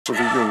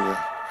Reunion.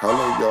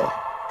 Hello, y'all.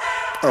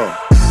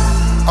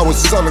 I was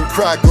selling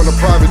crack on a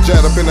private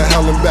jet up in the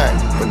hell and back.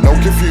 But no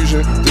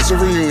confusion, this a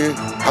reunion.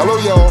 Hello,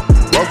 y'all.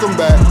 Welcome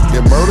back.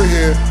 Get murder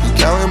here. He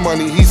counting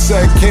money. He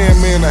said, "Cam,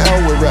 man, the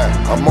hell with rap.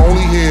 I'm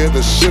only here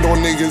to shit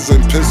on niggas and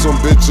piss on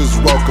bitches.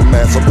 Welcome,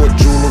 ass. I bought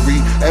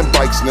jewelry and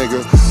bikes,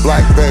 nigga.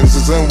 Black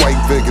Benzes and white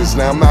Vigors.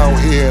 Now I'm out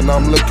here and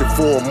I'm looking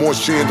for more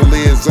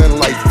chandeliers and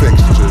light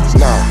fixtures.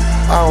 Nah,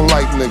 I don't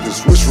like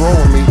niggas. What's wrong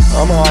with me?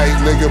 I'm a alright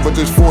nigga, but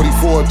this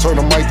 44 turn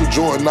to Michael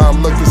Jordan. Now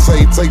I'm looking,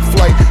 say, take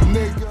flight,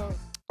 nigga.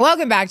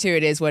 Welcome back to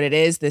It Is What It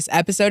Is. This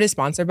episode is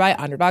sponsored by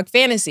Underdog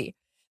Fantasy.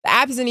 The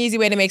app is an easy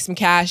way to make some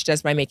cash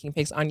just by making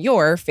picks on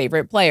your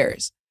favorite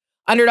players.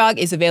 Underdog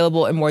is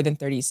available in more than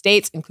 30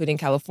 states, including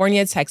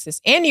California, Texas,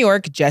 and New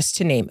York, just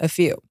to name a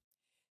few.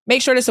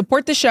 Make sure to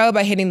support the show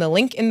by hitting the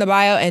link in the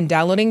bio and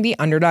downloading the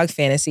Underdog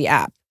Fantasy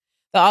app.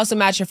 They'll also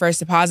match your first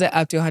deposit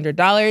up to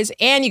 $100,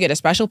 and you get a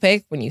special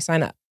pick when you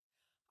sign up.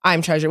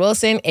 I'm Treasure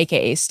Wilson,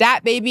 aka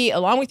Stat Baby,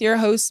 along with your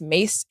hosts,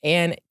 Mase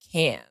and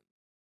Cam.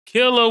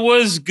 Killer,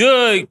 what's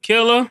good,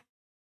 Killer?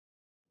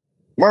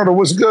 Murder,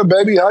 what's good,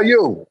 baby? How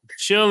you?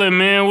 Chilling,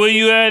 man. Where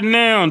you at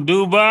now?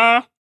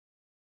 Dubai?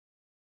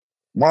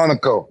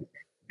 Monaco,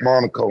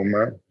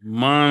 man.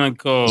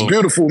 Monaco. It's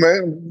beautiful,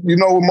 man. You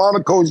know,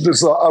 Monaco's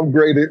just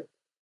upgraded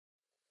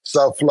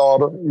South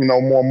Florida. You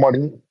know, more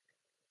money,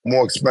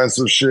 more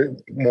expensive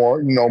shit,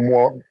 more. The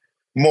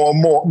more of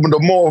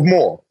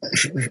more.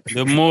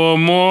 The more of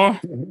more?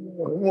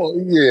 Well,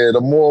 yeah,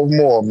 the more of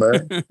more,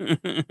 man.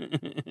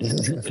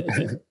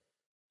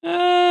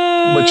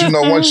 But you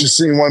know, once you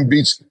see one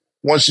beach,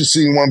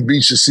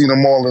 you see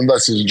them all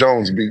unless it's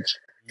Jones Beach.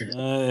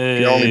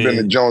 If you only been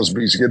to Jones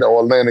Beach, get to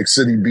Atlantic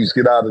City Beach,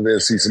 get out of there,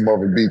 see some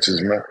other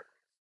beaches, man.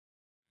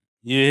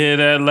 You hear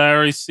that,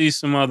 Larry? See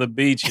some other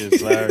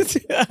beaches, Larry.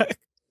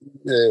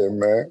 Yeah,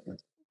 man.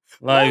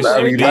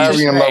 Larry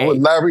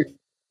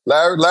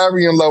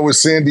in love with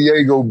San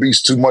Diego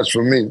Beach too much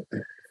for me.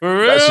 For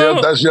real?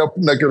 That's your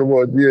neck of the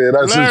woods. Yeah,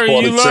 that's Larry, his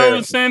part you of love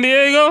town. San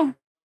Diego?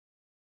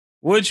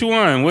 Which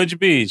one? Which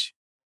beach?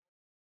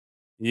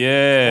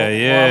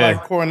 Yeah. I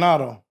like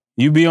Coronado.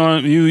 You be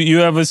on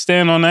you ever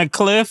stand on that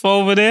cliff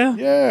over there?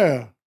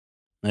 Yeah.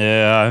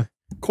 Yeah.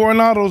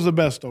 Coronado's the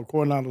best though.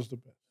 Coronado's the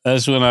best.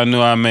 That's when I knew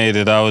I made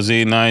it. I was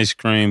eating ice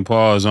cream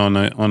paws on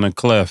the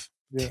cliff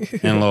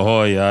in La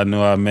Jolla. I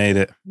knew I made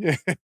it. Yeah.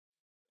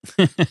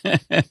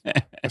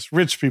 That's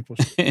rich people.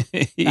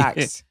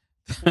 Facts.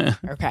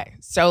 Okay,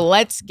 so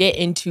let's get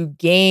into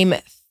game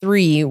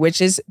 3,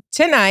 which is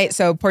tonight.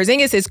 So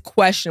Porzingis is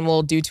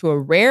questionable due to a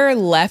rare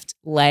left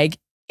leg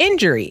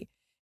injury.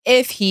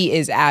 If he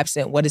is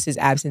absent, what does his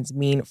absence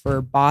mean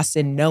for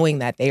Boston, knowing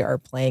that they are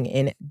playing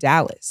in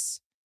Dallas?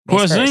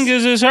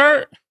 Porzingis is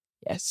hurt?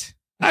 Yes.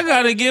 I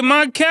gotta get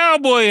my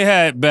cowboy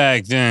hat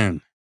back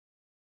then.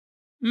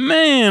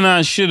 Man,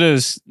 I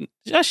shouldn't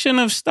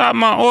have stopped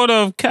my order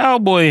of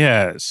cowboy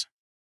hats.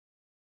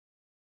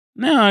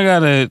 Now I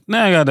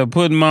gotta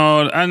put my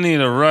order. I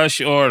need a rush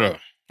order.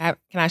 Can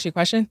I ask you a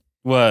question?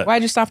 What?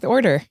 Why'd you stop the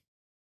order?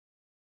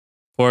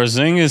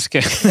 Porzingis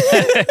came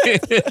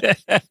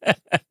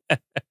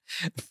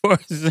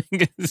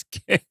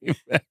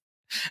back.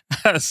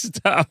 I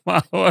stopped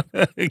my order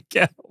of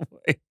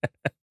cowboy hats.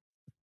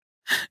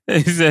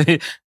 He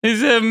said,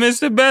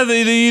 Mr.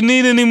 Bethany, do you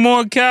need any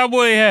more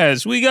cowboy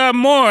hats? We got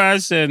more. I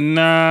said,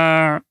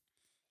 nah.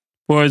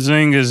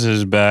 Porzingis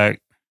is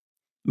back.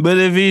 But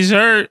if he's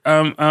hurt,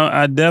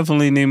 I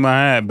definitely need my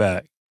hat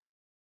back.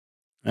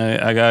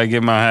 I gotta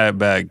get my hat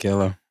back,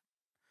 Killer.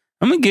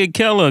 I'm gonna get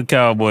Killer a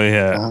cowboy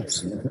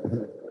hat.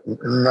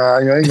 Nah,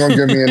 you ain't gonna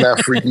get me in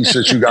that freaky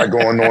shit you got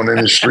going on in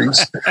the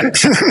streets.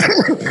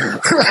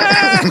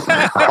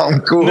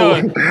 I'm cool.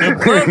 No, the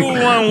purple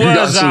one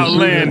was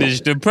outlandish.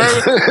 The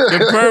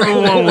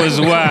purple one was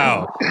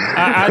wild.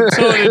 I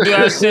told the dude,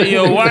 I said,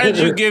 yo, why did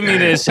you give me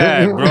this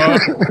hat, bro?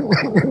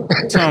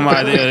 Talking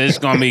about it's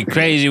gonna be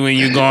crazy when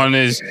you go on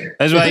this.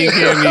 That's why you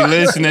can't be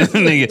listening,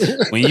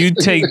 nigga. When you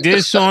take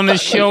this on the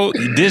show,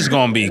 this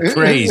gonna be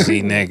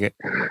crazy, nigga.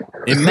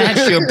 It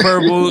matched your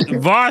purple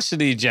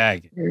varsity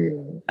jacket.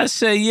 I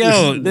said,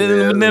 yo,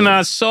 then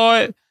I saw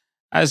it.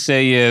 I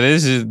said, yeah,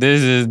 this is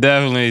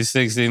definitely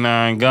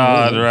 69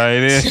 God right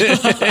here.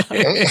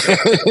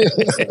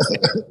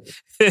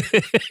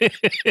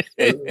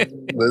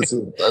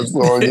 Listen, that's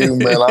on you,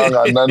 man. I don't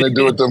got nothing to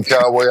do with them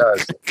cowboy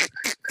hats.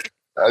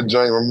 That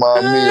joint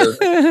remind me of,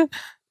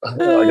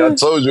 like I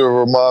told you, it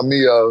remind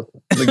me of,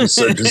 nigga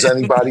said, does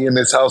anybody in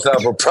this house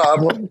have a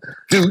problem?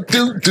 Do.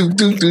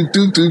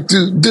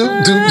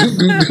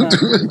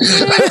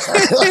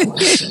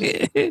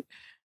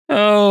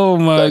 Oh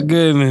my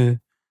goodness.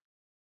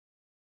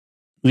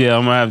 Yeah,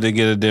 I'm gonna have to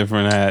get a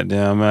different hat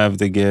then. I'm gonna have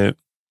to get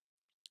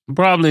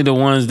probably the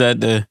ones that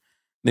the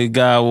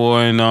guy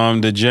wore in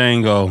the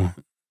Django.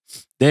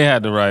 They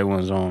had the right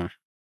ones on.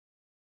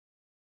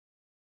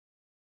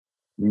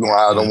 You gonna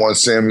have the one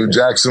Samuel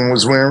Jackson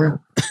was wearing?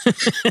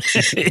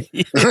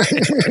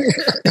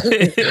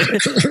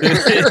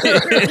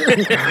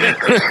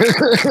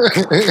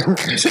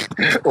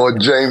 Or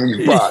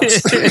Jamie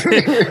Foxx?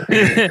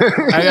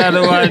 I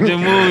gotta watch the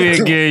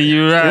movie again.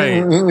 You're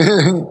right.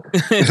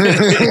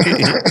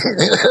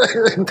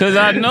 Because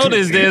I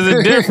noticed there's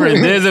a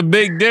difference. There's a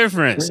big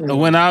difference.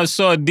 When I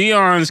saw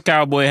Dion's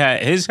cowboy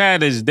hat, his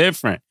hat is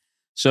different.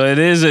 So it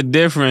is a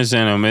difference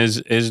in them.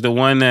 It's the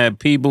one that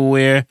people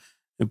wear,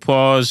 the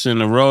pause in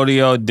the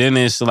rodeo. Then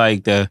it's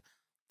like the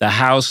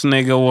house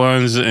nigga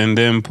ones, and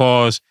then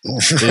pause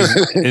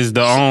is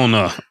the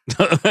owner.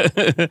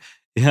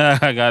 Yeah,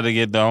 I got to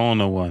get the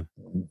owner one.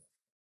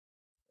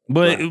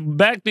 But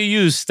back to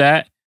you,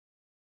 Stat.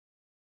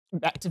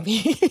 Back to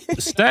me.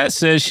 Stat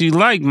says she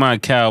liked my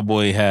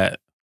cowboy hat.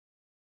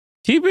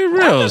 Keep it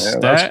real,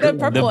 Stat. The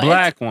purple, the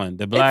black one.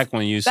 The black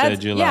one you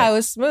said you liked. Yeah, it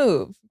was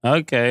smooth.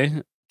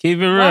 Okay. Keep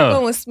it real. Black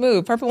one was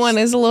smooth. Purple one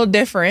is a little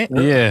different.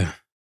 Yeah.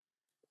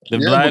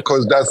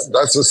 Because that's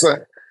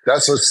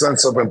a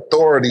sense of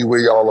authority where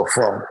y'all are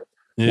from.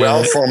 Yeah. Where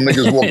I'm from,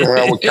 niggas walking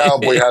around with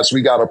cowboy hats,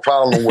 we got a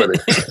problem with it.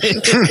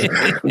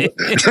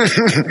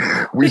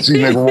 We see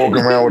niggas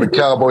walking around with a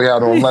cowboy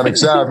hat on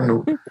Lenox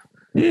Avenue.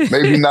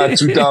 Maybe not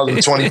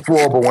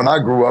 2024, but when I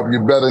grew up, you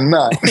better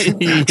not.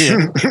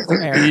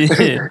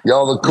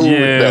 Y'all are cool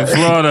with that.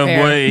 Florida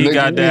boy, he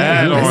got the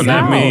hat on.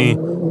 That mean,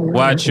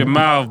 watch your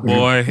mouth,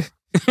 boy.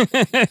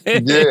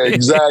 Yeah,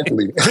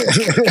 exactly.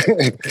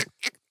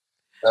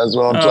 That's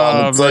what I'm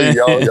trying to tell you.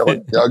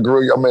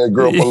 Y'all may have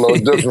grew up a little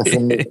different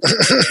from me.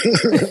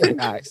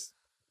 Nice.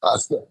 I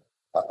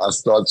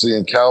start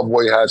seeing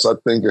cowboy hats. I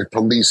think of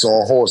police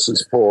on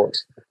horses.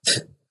 Pause.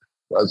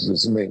 That's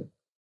just me.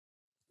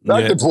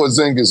 Back to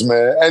Porzingis,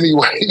 man.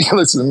 Anyway,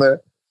 listen,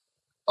 man.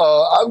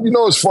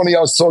 It's funny.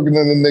 I was talking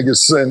to the niggas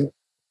sin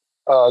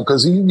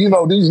because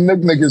these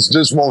niggas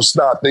just won't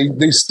stop.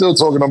 They still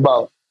talking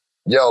about,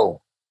 yo,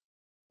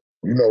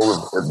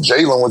 if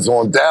Jalen was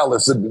on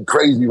Dallas, it'd be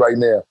crazy right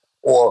now.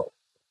 Or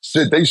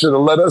shit, they should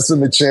have let us in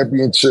the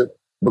championship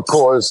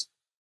because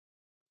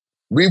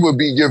we would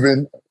be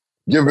giving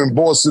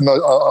Boston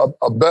a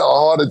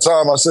harder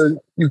time. I said,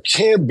 you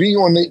can't be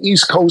on the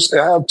East Coast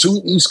and have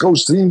two East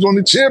Coast teams on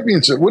the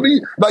championship. What are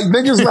you, like,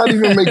 niggas not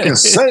even making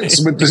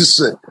sense with this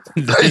shit.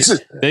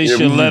 They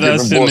should let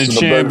us in the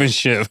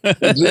championship. Yeah.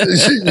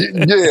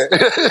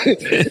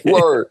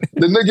 Word.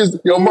 The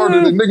niggas,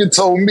 Murder, the nigga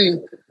told me,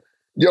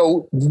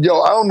 Yo,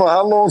 I don't know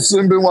how long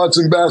Sim been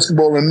watching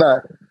basketball or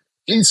not.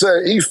 He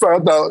said he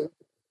found out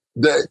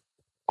that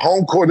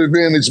home court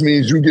advantage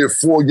means you get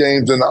 4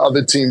 games and the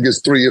other team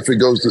gets 3 if it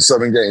goes to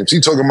 7 games. He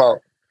talking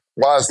about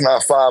why it's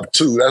not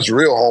 5-2. That's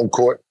real home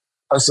court.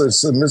 I said,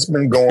 Sim, this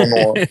been going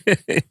on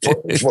for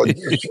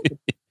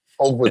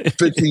over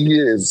 50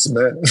 years,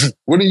 man.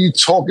 What are you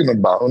talking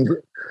about?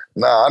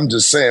 Nah, I'm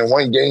just saying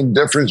 1 game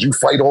difference. You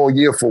fight all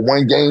year for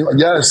 1 game.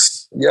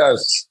 Yes,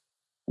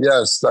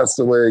 that's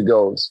the way it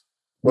goes.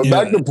 But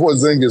back to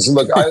Porzingis,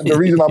 look, the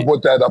reason I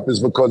brought that up is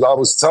because I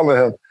was telling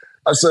him,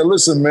 I said,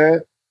 listen, man,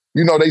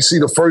 they see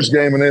the first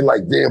game and they're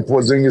like, damn,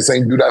 Porzingis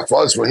ain't do that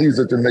for us when he's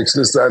at the Knicks,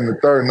 this, that, and the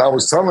third. And I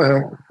was telling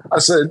him, I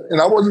said,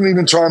 and I wasn't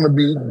even trying to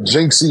be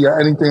jinxy or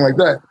anything like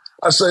that.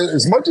 I said,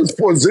 as much as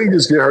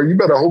Porzingis get hurt, you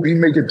better hope he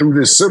make it through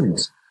this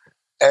series.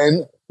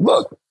 And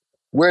look,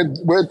 we're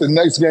at the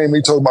next game.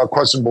 They talk about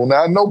questionable.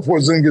 Now, I know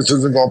Porzingis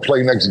isn't going to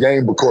play next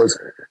game because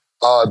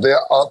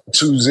they're up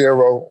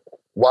 2-0.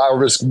 Why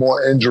risk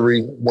more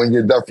injury when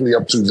you're definitely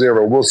up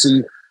 2-0? We'll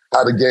see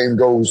how the game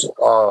goes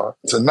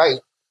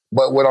tonight.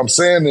 But what I'm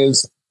saying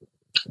is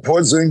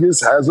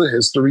Porzingis has a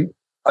history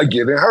of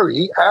getting hurt.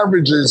 He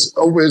averages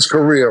over his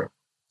career,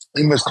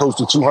 he missed close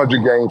to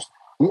 200 games.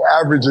 He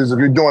averages, if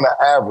you're doing an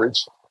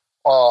average,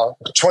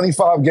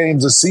 25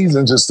 games a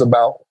season just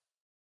about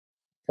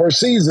per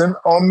season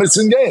on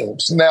missing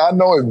games. Now, I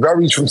know it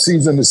varies from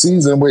season to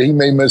season where he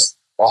may miss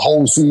a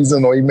whole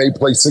season or he may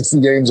play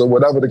 60 games or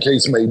whatever the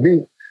case may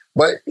be.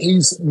 But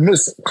he's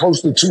missed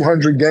close to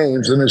 200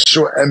 games in his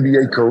short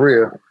NBA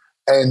career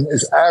and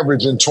is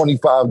averaging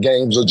 25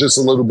 games or just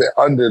a little bit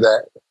under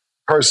that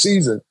per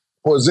season.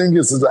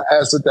 Porzingis is an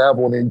asset to have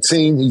on any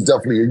team. He's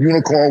definitely a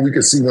unicorn. We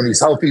can see when he's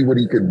healthy what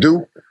he could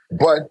do.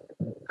 But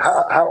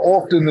how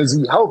often is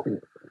he healthy?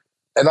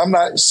 And I'm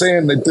not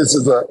saying that this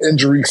is an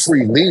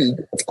injury-free league.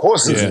 Of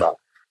course it's not.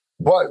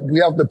 But we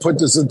have to put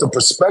this into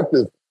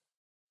perspective.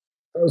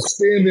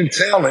 Outstanding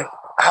talent,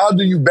 how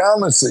do you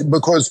balance it?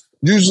 Because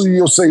usually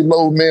you'll say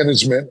load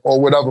management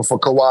or whatever for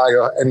Kawhi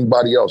or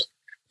anybody else.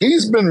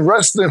 He's been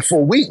resting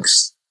for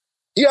weeks.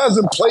 He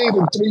hasn't played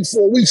in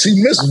 3-4 weeks.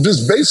 He missed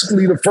just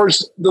basically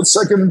the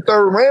second and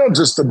third round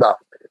just about.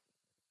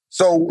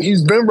 So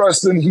he's been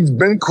resting. He's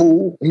been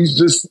cool. He's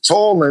just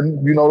tall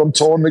and, them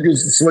tall niggas,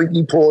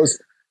 slinky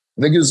paws.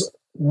 Niggas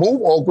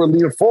move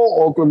awkwardly and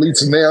fall awkwardly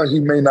to now he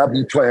may not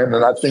be playing.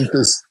 And I think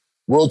this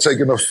will take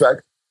an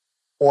effect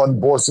on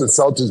Boston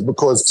Celtics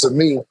because to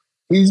me,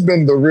 he's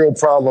been the real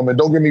problem. And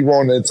don't get me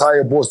wrong, the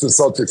entire Boston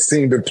Celtics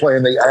team been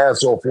playing their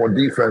ass off on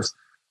defense.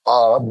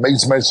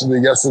 Mase mentioned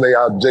it yesterday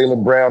how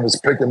Jaylen Brown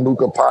is picking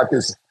Luka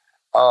pockets.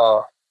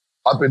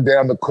 up and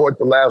down the court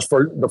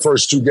the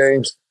first two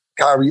games.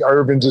 Kyrie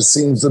Irving just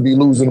seems to be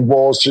losing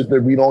balls, shit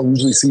that we don't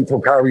usually see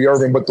from Kyrie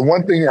Irving. But the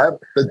one thing that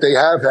they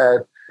have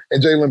had,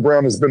 and Jaylen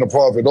Brown has been a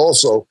part of it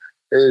also,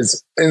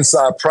 is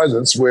inside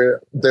presence where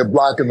they're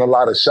blocking a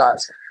lot of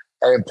shots.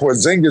 And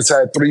Porzingis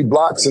had 3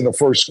 blocks in the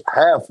first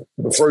half,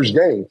 the first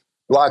game,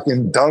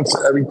 blocking dunks,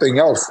 everything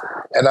else.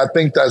 And I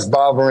think that's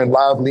bothering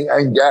Lively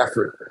and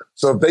Gafford.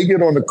 So if they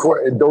get on the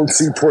court and don't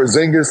see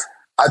Porzingis,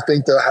 I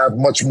think they'll have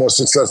much more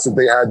success than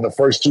they had in the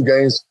first 2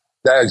 games.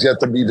 That is yet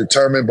to be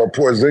determined. But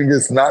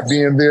Porzingis not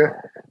being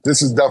there,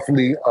 this is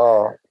definitely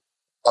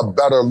a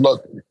better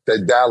look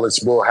that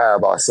Dallas will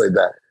have. I'll say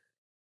that.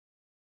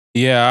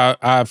 Yeah,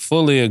 I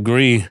fully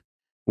agree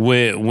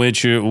with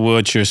what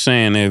you're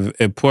saying.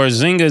 If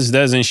Porzingis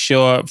doesn't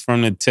show up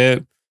from the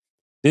tip,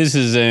 this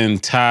is an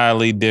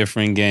entirely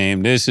different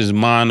game. This is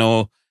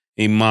mano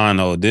a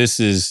mano. This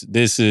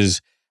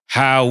is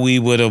how we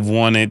would have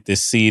wanted to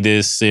see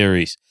this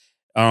series.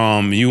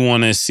 You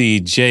want to see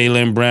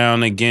Jaylen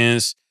Brown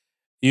against,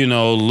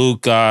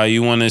 Luka.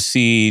 You want to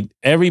see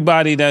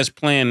everybody that's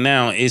playing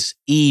now. It's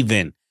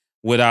even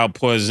without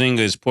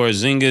Porzingis.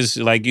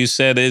 Porzingis, like you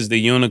said, is the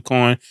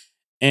unicorn.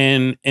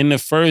 And in the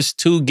first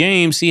 2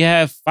 games, he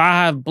had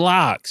 5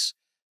 blocks.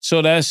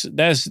 So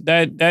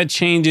that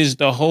changes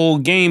the whole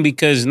game,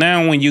 because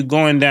now when you're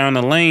going down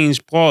the lanes,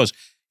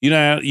 you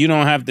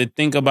don't have to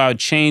think about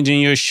changing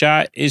your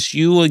shot. It's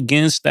you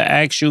against the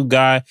actual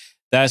guy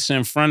that's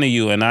in front of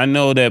you. And I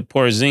know that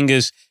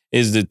Porzingis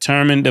is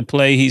determined to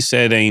play. He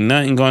said ain't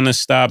nothing going to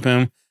stop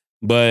him.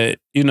 But,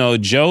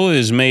 Joe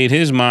has made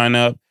his mind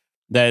up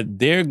that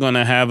they're going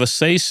to have a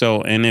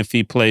say-so in if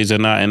he plays or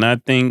not. And I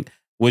think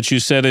what you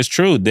said is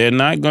true. They're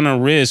not going to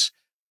risk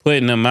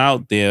putting him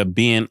out there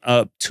being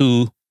up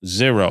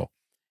 2-0.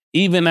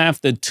 Even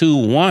after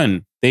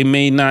 2-1, they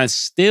may not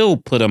still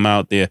put him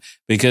out there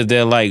because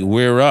they're like,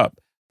 we're up.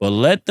 But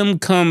let them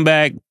come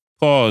back,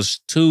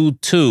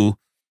 2-2,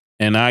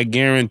 and I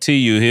guarantee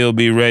you he'll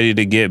be ready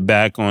to get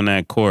back on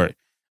that court.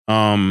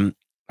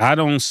 I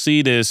don't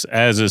see this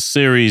as a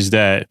series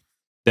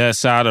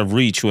that's out of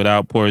reach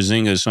without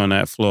Porzingis on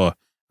that floor.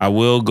 I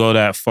will go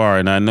that far.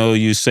 And I know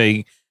you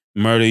say,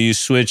 Murder, you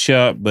switch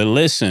up, but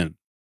listen,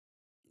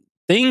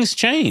 things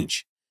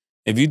change.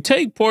 If you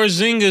take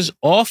Porzingis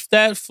off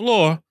that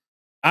floor,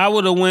 I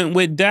would have went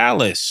with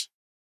Dallas.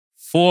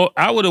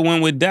 I would have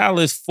went with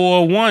Dallas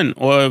 4-1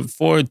 or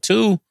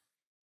 4-2.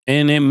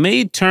 And it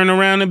may turn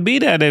around and be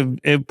that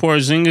if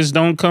Porzingis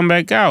don't come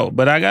back out.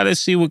 But I got to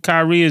see what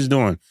Kyrie is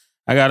doing.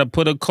 I got to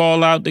put a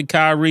call out to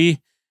Kyrie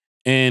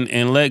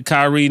and let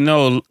Kyrie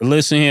know,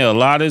 listen here, a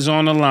lot is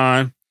on the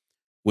line.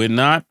 We're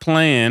not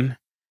playing.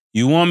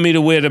 You want me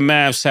to wear the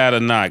Mavs hat or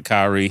not,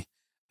 Kyrie?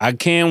 I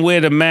can't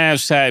wear the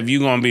Mavs hat if you're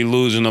going to be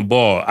losing the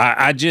ball.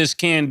 I just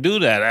can't do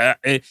that.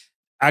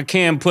 I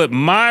can't put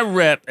my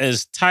rep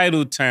as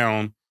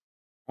Titletown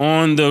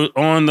on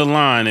the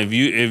line if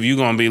you're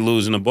gonna be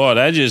losing the ball.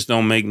 That just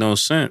don't make no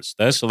sense.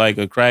 That's like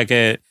a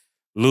crackhead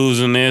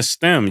losing their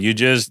stem.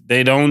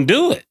 They don't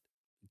do it.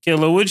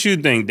 Killer, what you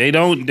think? They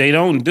don't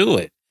do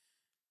it.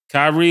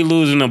 Kyrie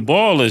losing the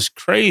ball is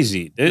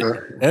crazy.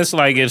 That's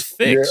like it's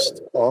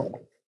fixed.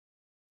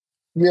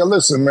 Yeah,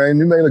 listen, man,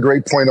 you made a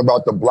great point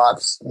about the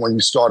blocks when you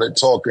started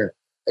talking,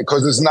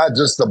 because it's not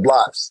just the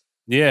blocks.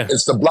 Yeah,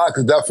 it's the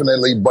blocks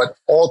definitely, but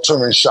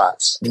altering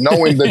shots,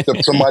 knowing that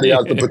somebody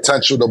has the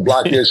potential to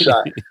block your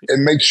shot, it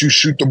makes you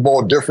shoot the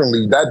ball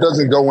differently. That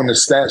doesn't go in the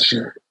stat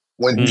sheet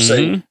when you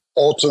say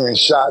altering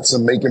shots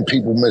and making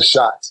people miss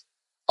shots.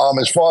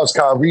 As far as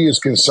Kyrie is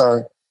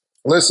concerned,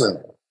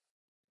 listen,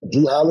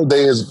 Drew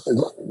Holiday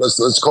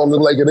let's call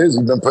it like it is.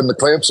 He's been putting the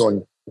clamps on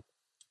you.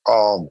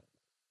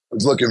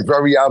 It's looking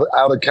very out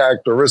of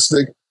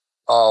characteristic.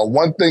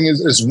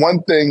 It's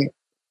one thing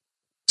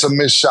to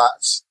miss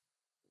shots.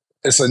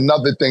 It's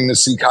another thing to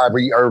see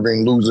Kyrie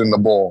Irving losing the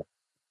ball,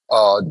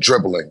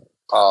 dribbling.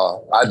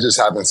 I just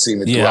haven't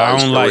seen it. Yeah, I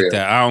don't like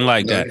that. I don't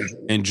like that.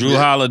 And Drew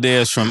Holiday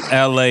is from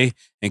L.A.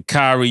 and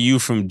Kyrie, you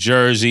from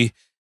Jersey.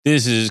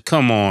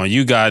 Come on,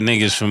 you got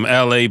niggas from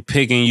L.A.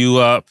 picking you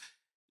up,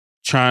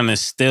 trying to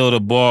steal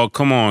the ball.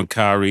 Come on,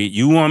 Kyrie.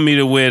 You want me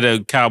to wear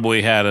the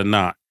Cowboy hat or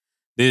not?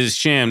 This is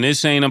sham.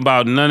 This ain't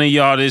about none of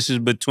y'all. This is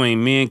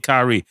between me and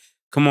Kyrie.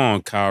 Come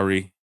on,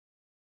 Kyrie.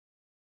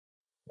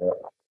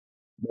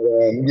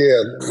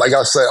 Yeah, like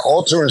I said,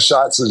 altering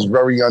shots is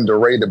very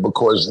underrated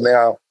because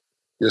now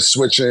you're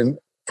switching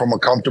from a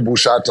comfortable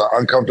shot to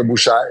uncomfortable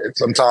shot.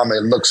 Sometimes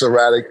it looks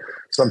erratic.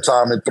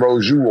 Sometimes it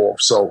throws you off.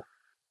 So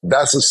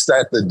that's a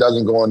stat that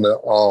doesn't go in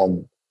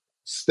the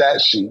stat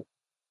sheet.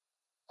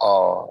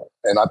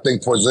 And I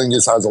think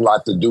Porzingis has a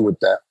lot to do with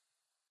that.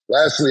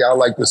 Lastly, I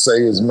like to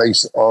say is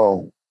Mase,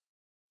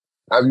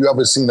 have you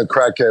ever seen a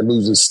crackhead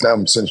lose his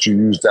stem since you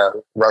used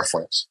that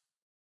reference?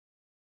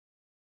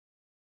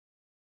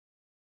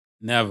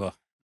 Never.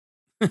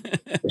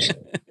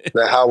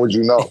 then how would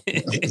you know?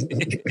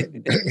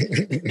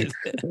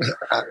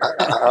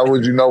 How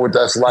would you know what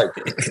that's like?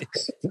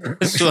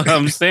 That's what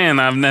I'm saying.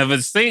 I've never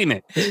seen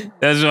it.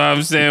 That's what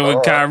I'm saying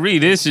with Kyrie.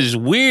 This is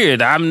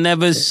weird. I've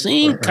never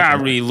seen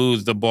Kyrie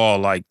lose the ball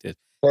like this.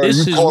 Are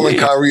This you is calling weird.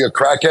 Kyrie a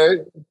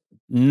crackhead?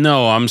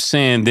 No, I'm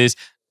saying this.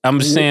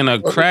 I'm saying a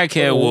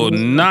crackhead will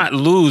not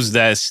lose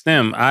that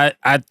stem. I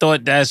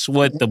thought that's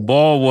what the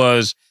ball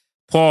was.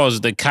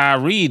 Pause. The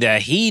Kyrie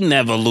that he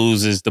never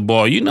loses the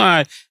ball. You know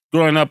how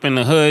growing up in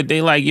the hood,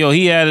 they like, yo,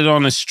 he had it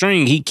on a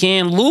string. He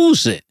can't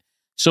lose it.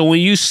 So when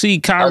you see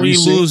Kyrie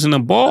losing the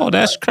ball,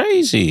 that's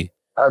crazy.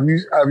 Have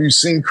you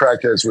seen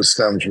crackheads with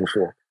stems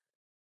before?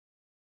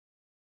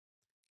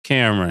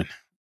 Cameron,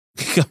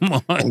 come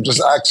on. I'm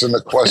just asking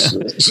a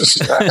question.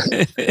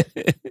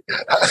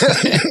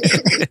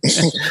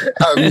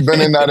 Have you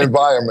been in that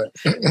environment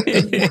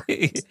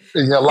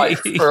in your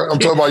life? I'm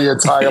talking about your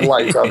entire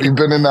life. Have you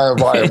been in that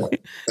environment?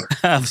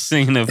 I've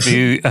seen a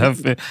few.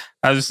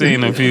 I've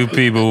seen a few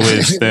people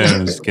with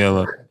stems,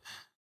 Killer.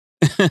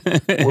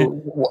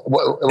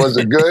 Was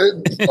it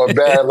good or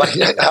bad? Like,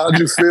 how'd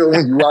you feel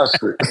when you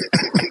watched it?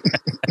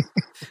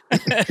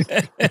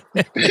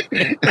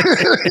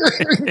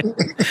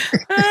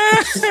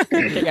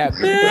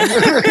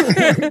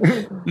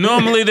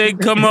 Normally they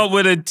come up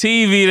with a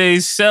TV they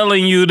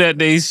selling you that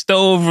they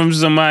stole from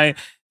somebody.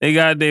 They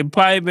got their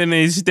pipe and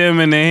their stem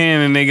in their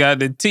hand and they got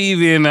the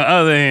TV in the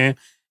other hand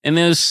and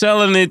they're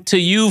selling it to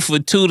you for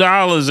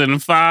 $2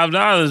 and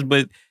 $5.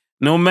 But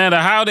no matter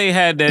how they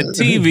had that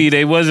TV,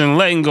 they wasn't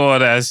letting go of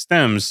that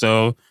stem.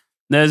 So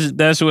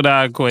that's what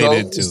I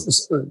equated to.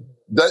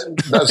 That's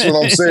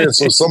what I'm saying.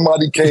 So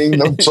somebody came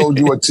and told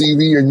you a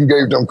TV and you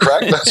gave them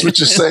crack? That's what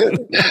you're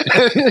saying?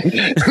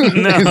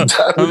 No,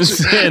 I'm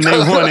saying they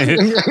wanted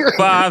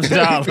 $5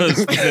 for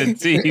the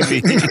TV.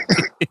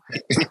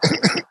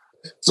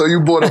 So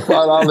you bought a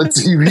 $5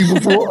 TV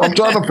before? I'm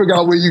trying to figure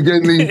out where you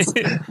getting these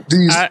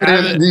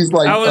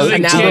like. I was a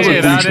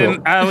kid.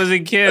 I was a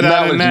kid.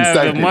 I didn't have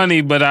the you.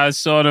 money, but I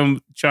saw them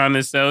trying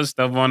to sell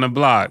stuff on the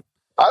block.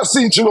 I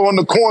seen you on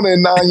the corner at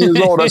 9 years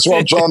old. That's why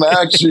I'm trying to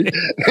ask you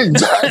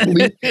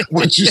exactly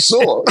what you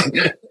saw.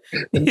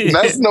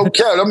 That's no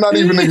cap. I'm not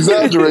even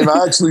exaggerating.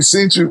 I actually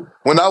seen you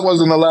when I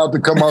wasn't allowed to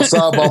come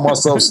outside by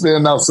myself,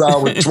 standing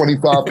outside with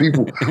 25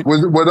 people.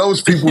 Were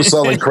those people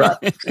selling crack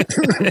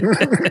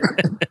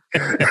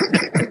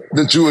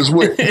that you was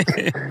with?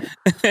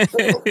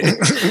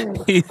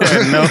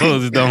 Yeah,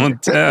 nose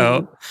don't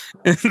tell.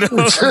 Nose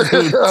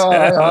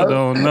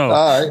don't know.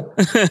 All right.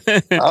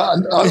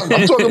 I'm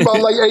talking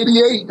about like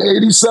 88,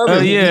 87. Oh,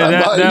 yeah,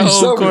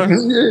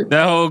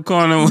 that whole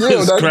corner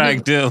was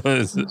crack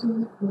dealers.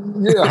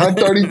 Yeah,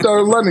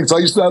 133rd Lennox. I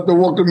used to have to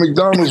walk to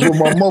McDonald's with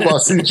my mother. I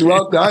seen you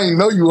out there. I didn't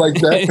know you like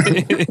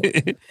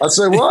that. I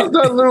said, why is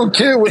that little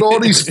kid with all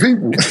these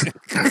people?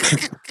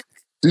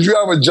 Did you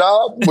have a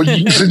job? Was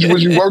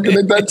you working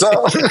at that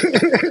time?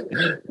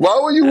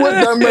 Why were you with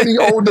that many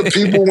older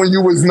people when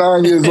you was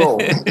 9 years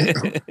old?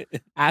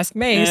 Ask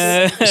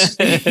Mase.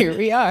 Here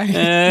we are.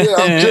 Yeah,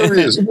 I'm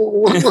curious.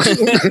 No, because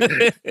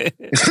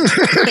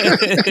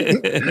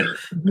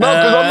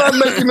I'm not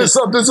making this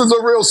up. This is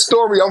a real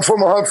story. I'm from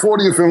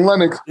 140th in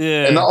Lennox,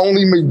 and the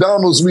only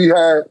McDonald's we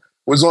had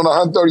was on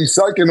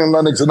 132nd in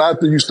Lennox, and I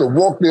used to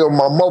walk there with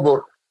my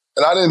mother,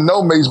 and I didn't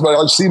know Mase, but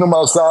I've seen him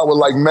outside with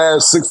like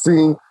Mase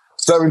 16,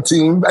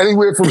 17,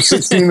 anywhere from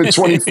 16 to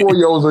 24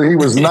 years old, and he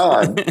was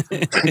 9.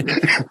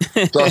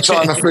 So I'm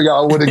trying to figure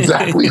out what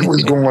exactly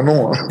was going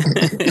on.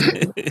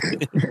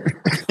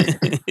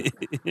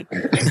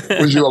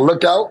 Was you a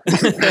lookout?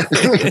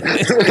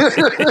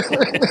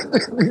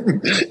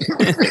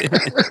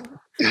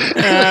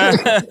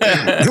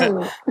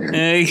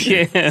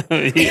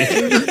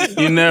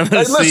 You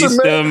never cease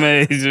to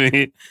amaze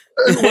me.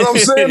 What I'm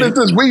saying is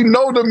this: we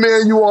know the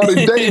man you are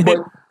today, but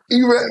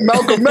even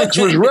Malcolm X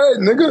was red,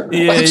 nigga.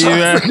 Yeah,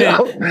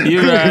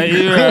 you're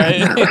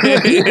right.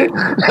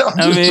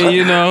 I mean,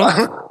 you know,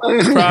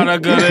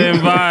 product of the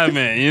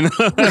environment, you know.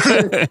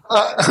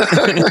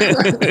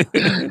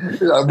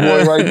 That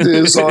boy right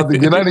there is hard to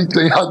get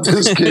anything out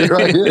this kid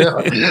right here.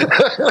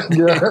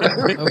 Yeah.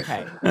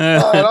 Okay. All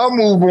right, I'll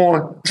move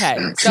on. Okay.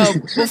 So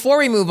before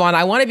we move on,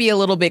 I want to be a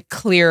little bit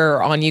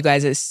clearer on you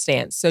guys'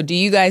 stance. So do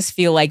you guys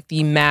feel like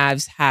the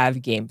Mavs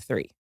have game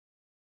 3?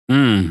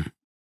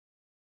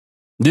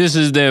 This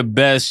is their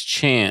best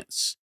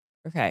chance.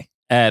 Okay.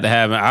 At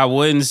having, I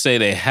wouldn't say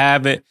they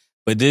have it,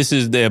 but this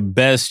is their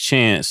best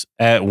chance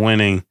at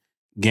winning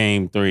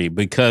game 3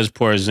 because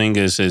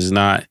Porzingis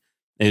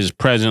is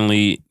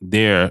presently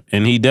there,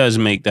 and he does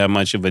make that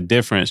much of a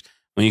difference.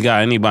 When you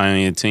got anybody on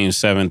your team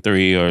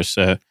 7-3 or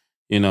so,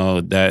 you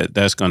know,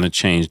 that's going to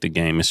change the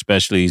game,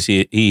 especially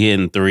he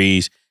hitting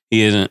threes.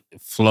 He isn't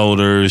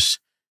floaters,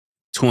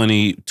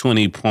 20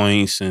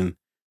 points and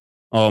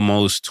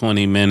almost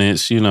 20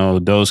 minutes, you know,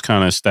 those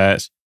kind of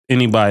stats.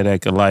 Anybody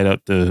that could light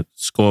up the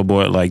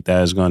scoreboard like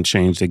that is going to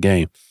change the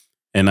game.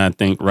 And I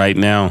think right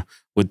now,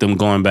 with them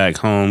going back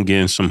home,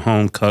 getting some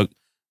home-cooked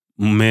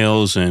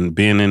meals and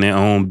being in their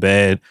own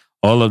bed,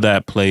 all of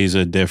that plays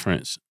a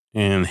difference.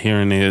 and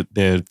hearing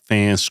their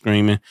fans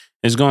screaming,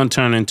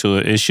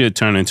 it should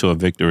turn into a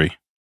victory.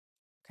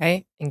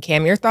 Okay. And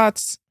Cam, your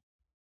thoughts?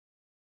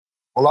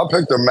 Well, I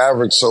picked the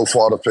Mavericks so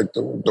far to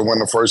win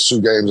the first 2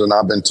 games, and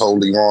I've been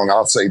totally wrong.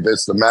 I'll say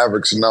this: the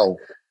Mavericks know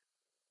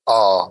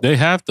they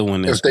have to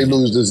win this. If they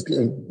lose this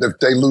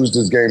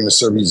game, the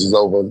series is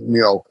over.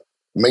 You know,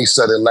 Mase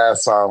said it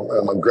last time.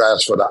 I'm a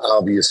grass for the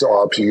obvious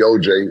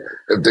RPOJ.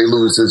 If they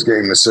lose this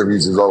game, the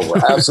series is over.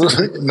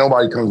 Absolutely,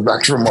 nobody comes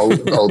back from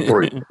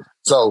 0-3.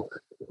 So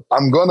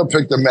I'm gonna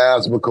pick the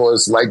Mavs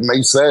because, like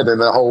Mase said,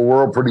 and the whole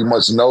world pretty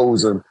much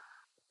knows. And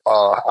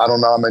I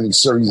don't know how many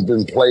series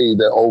been played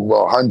at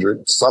over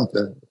 100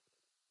 something,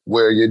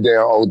 where you're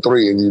down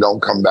 0-3 and you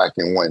don't come back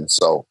and win.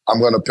 So I'm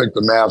going to pick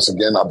the Mavs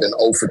again. I've been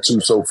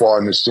 0-2 so far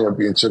in this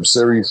championship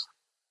series.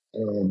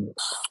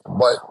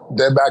 But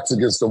their backs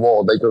against the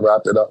wall. They could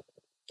wrap it up.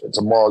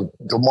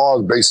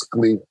 Tomorrow's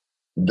basically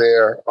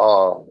their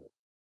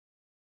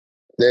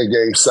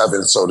game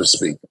 7, so to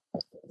speak.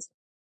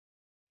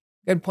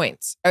 Good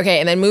points. Okay,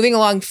 and then moving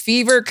along,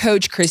 Fever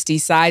coach Christy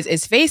Size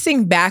is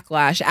facing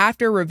backlash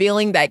after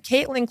revealing that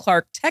Caitlin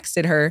Clark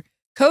texted her,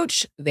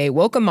 "Coach, they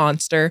woke a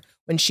monster,"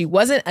 when she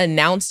wasn't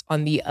announced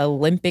on the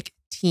Olympic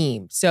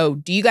team. So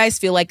do you guys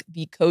feel like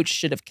the coach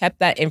should have kept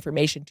that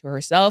information to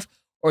herself,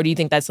 or do you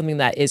think that's something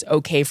that is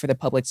okay for the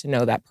public to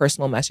know, that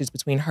personal message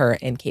between her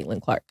and Caitlin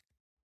Clark?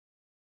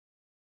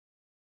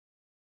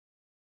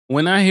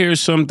 When I hear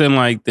something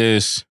like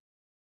this,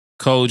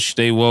 "Coach,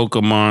 they woke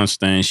a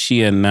monster," and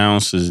she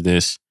announces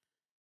this,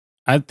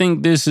 I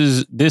think this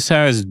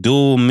has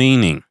dual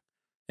meaning.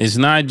 It's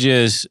not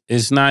just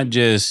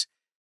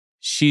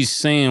she's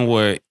saying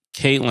what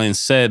Caitlin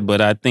said, but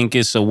I think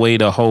it's a way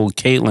to hold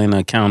Caitlin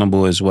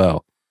accountable as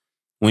well.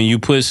 When you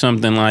put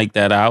something like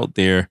that out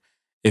there,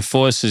 it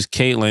forces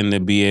Caitlin to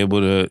be able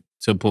to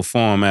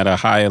perform at a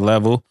higher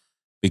level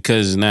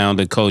because now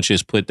the coach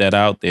has put that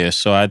out there.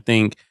 So I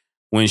think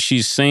when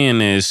she's saying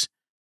this,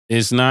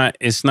 it's not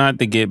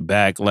to get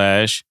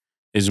backlash.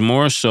 It's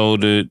more so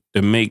to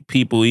make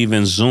people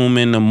even zoom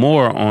in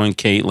more on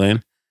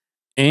Caitlin,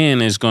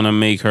 and it's going to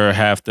make her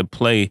have to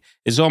play.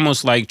 It's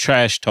almost like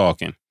trash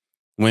talking.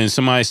 When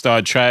somebody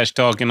starts trash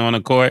talking on the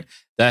court,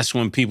 that's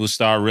when people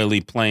start really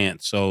playing.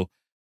 So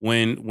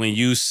when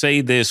you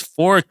say this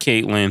for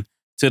Caitlin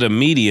to the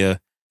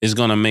media, it's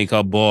going to make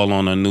her ball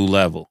on a new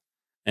level.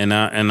 And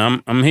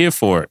I'm here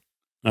for it.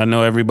 I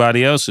know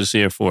everybody else is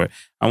here for it.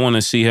 I want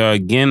to see her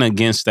again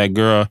against that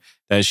girl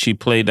that she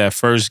played that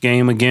first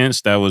game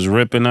against that was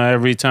ripping her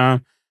every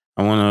time.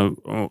 I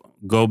want to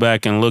go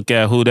back and look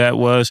at who that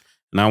was,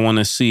 and I want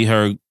to see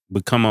her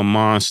become a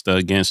monster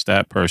against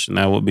that person.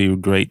 That would be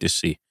great to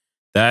see.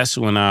 That's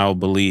when I'll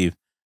believe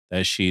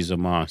that she's a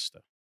monster.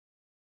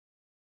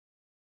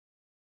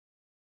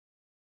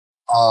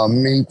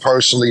 Me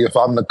personally, if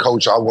I'm the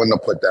coach, I wouldn't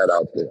have put that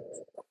out there.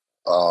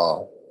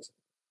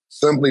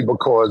 Simply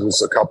because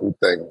it's a couple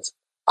things.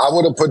 I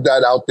would have put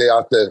that out there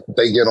after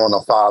they get on a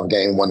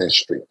 5-game winning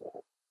streak,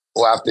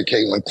 or after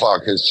Caitlin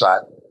Clark has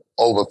shot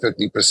over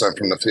 50%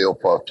 from the field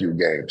for a few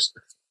games,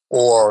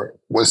 or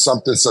when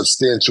something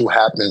substantial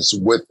happens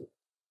with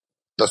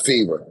the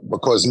Fever,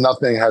 because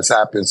nothing has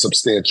happened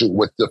substantial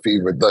with the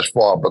Fever thus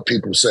far, but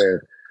people saying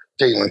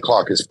Caitlin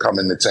Clark is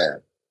coming to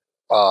town.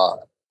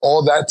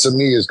 All that to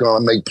me is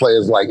going to make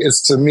players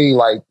it's to me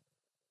like,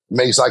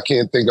 Mase, I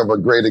can't think of a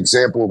great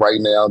example right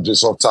now,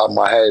 just off the top of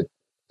my head.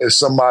 If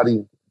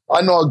somebody,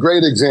 I know a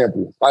great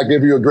example. I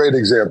give you a great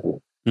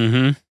example.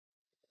 Mm-hmm.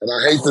 And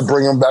I hate to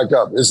bring them back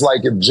up. It's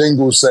like if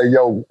Jingles say,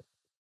 "Yo,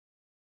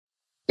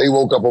 they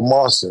woke up a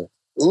monster."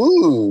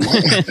 Ooh. It's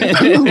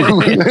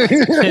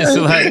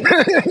like,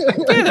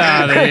 get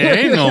out of here.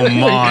 Ain't no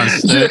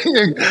monster.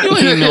 You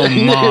ain't no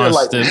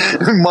monster.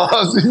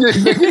 Monster.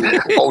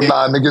 Oh,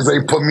 nah, niggas,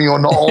 they put me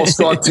on the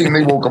all-star team.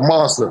 They woke a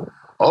monster.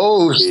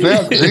 Oh,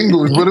 snap,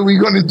 Jingles. What are we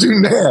going to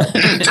do now?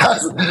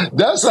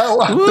 That's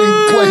how I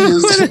think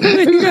players.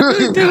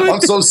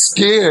 I'm so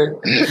scared.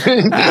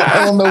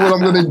 I don't know what I'm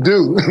going to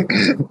do.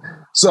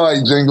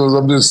 Sorry, Jingles.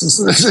 I'm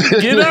just...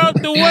 Get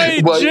out the way.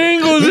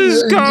 Jingles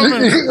is coming.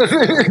 Get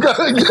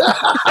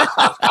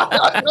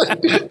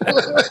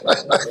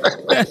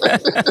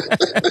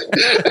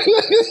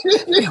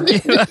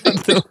out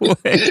the way.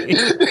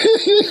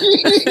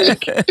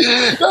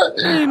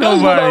 Ain't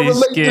nobody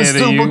scared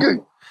of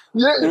you.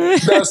 Yeah,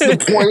 that's the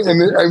point.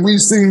 And we've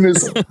seen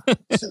this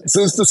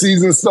since the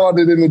season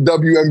started in the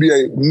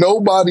WNBA.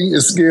 Nobody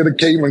is scared of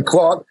Caitlin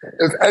Clark.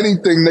 If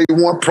anything, they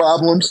want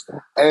problems.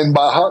 And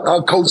by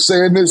her coach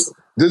saying this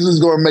is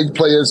going to make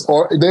players,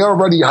 or they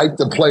already hyped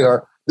the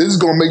player, this is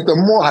going to make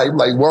them more hyped.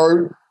 Like,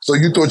 word, so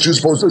you thought you were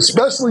supposed to,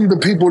 especially the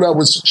people that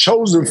was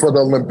chosen for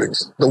the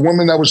Olympics, the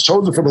women that was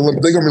chosen for the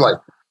Olympics, they're going to be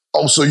like,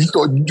 oh, so you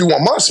thought you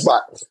want my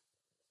spot?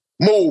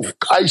 Move,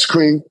 ice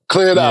cream,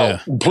 clear it out,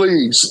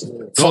 please.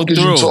 Go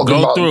through.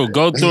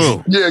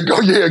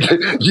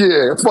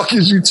 Yeah. Fuck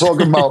is you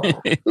talking about?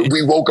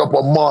 We woke up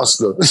a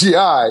monster. Yeah,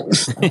 all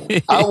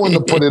right. I wouldn't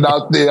have put it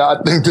out there.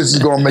 I think this is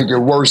gonna make it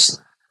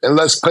worse.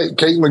 Unless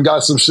Caitlin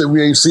got some shit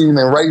we ain't seen.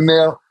 And right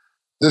now,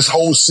 this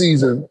whole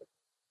season,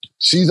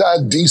 She's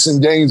had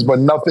decent games, but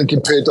nothing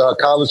compared to her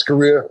college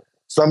career.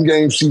 Some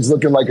games she's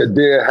looking like a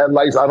deer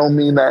headlights. I don't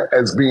mean that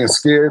as being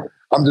scared.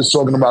 I'm just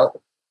talking about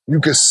you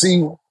could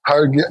see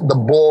her get the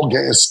ball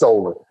getting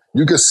stolen.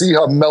 You could see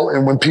her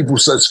melting when people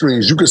set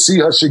screens. You could see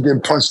her shit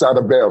getting punched out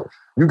of bounds.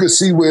 You could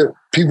see where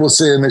people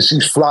saying that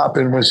she's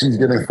flopping when she's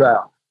getting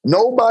fouled.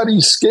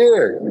 Nobody's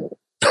scared.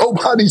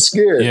 Nobody's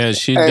scared. Yeah,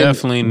 she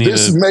definitely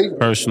needs a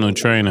personal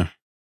trainer.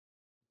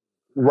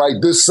 Right.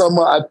 This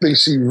summer, I think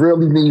she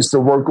really needs to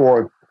work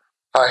on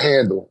her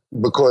handle,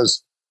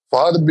 because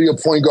for her to be a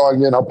point guard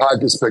and get her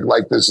pockets picked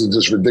like this is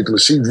just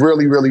ridiculous. She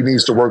really, really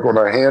needs to work on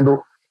her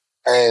handle.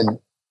 And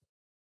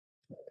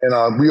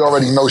we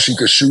already know she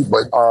could shoot,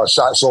 but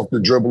shots off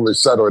the dribble, et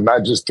cetera,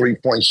 not just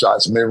 3-point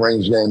shots,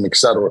 mid-range game, et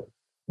cetera.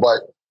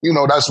 But, you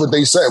know, that's what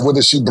they said. What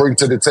does she bring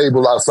to the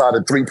table outside a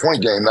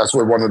 3-point game? That's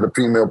what one of the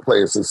female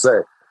players has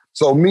said.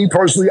 So me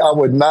personally, I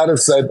would not have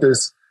said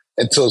this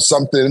until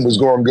something was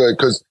going good,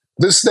 because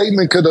this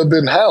statement could have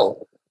been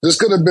held. This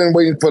could have been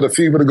waiting for the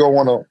Fever to go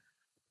on a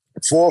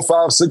 4,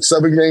 5, 6,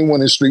 7 game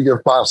winning streak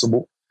if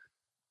possible.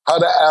 How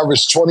to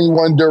average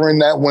 21 during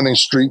that winning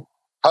streak.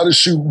 How to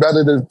shoot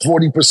better than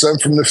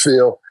 40% from the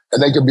field.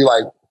 And they could be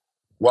like,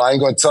 well, I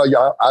ain't going to tell you,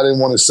 I didn't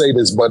want to say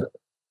this, but,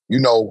 you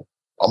know,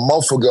 a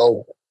month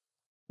ago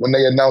when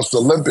they announced the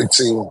Olympic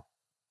team,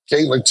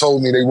 Caitlin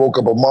told me they woke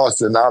up a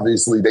monster, and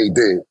obviously they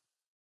did.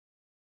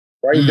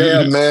 Right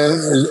there, man.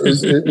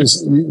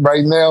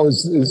 Right now,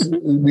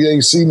 we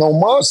ain't see no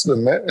monster,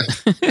 man.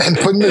 And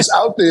putting this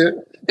out there,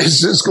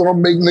 it's just going to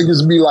make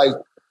niggas be like,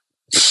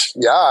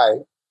 yeah, all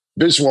right,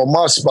 bitch want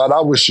my spot.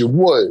 I wish you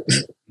would.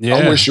 Yeah.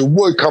 I wish you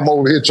would come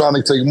over here trying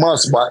to take my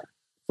spot.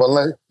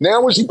 But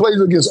now when she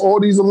plays against all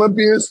these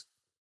Olympians,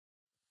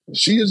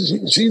 she's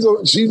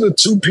a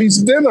two-piece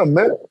dinner,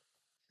 man.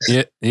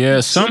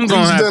 Yeah. Some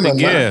gonna have to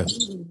give.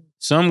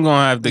 Some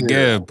gonna have to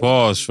give.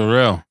 Pause for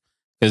real.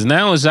 Because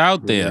now it's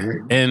out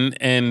there, and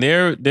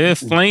they're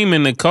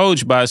flaming the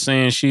coach by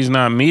saying she's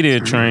not media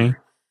trained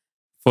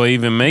for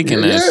even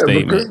making that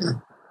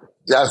statement.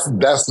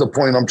 That's the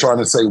point I'm trying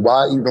to say.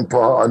 Why even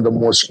put her under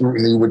more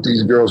scrutiny with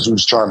these girls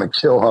who's trying to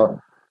kill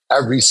her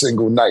every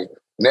single night?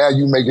 Now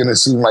you making it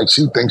seem like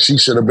she thinks she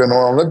should have been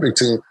on the Olympic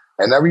team,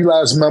 and every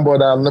last member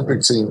of that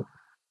Olympic team,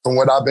 from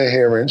what I've been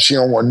hearing, she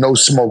don't want no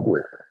smoke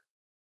with.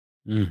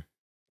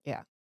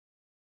 Yeah.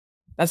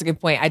 That's a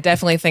good point. I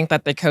definitely think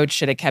that the coach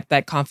should have kept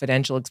that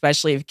confidential,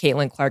 especially if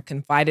Caitlin Clark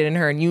confided in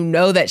her. And you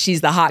know that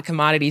she's the hot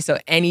commodity. So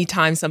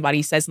anytime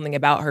somebody says something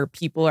about her,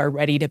 people are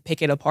ready to pick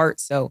it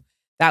apart. So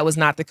that was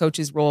not the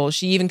coach's role.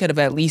 She even could have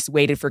at least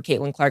waited for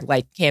Caitlin Clark,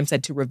 like Cam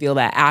said, to reveal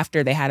that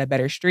after they had a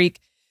better streak.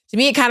 To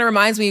me, it kind of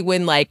reminds me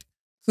when like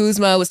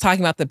Kuzma was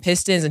talking about the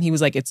Pistons and he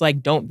was like, it's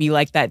like, don't be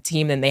like that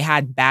team. And they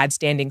had bad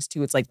standings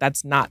too. It's like,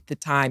 that's not the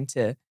time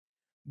to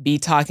be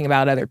talking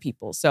about other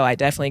people. So I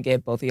definitely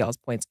give both of y'all's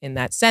points in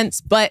that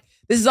sense. But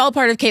this is all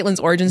part of Caitlin's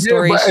origin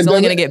story. She's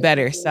only going to get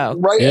better. So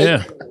right,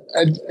 yeah.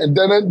 And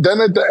then at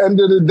the end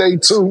of the day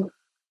too,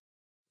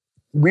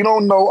 we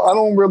don't know.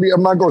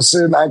 I'm not going to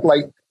sit and act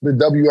like the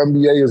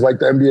WNBA is like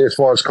the NBA as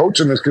far as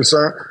coaching is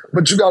concerned.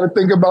 But you got to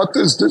think about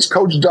this. This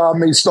coach job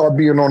may start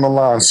being on the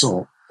line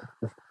soon.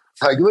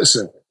 Like,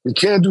 listen, you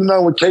can't do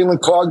nothing with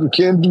Caitlin Clark. You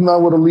can't do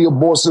nothing with Aaliyah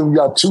Boston. We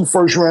got 2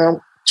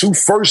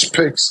 first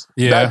picks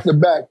back to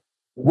back.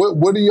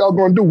 What are y'all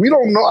going to do? We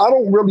don't know. I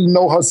don't really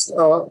know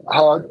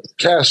her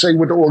cachet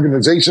with the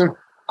organization.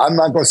 I'm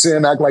not going to say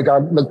and act like I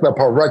looked up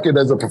her record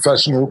as a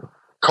professional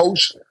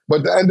coach.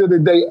 But at the end of the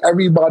day,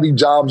 everybody's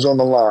job's on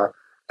the line.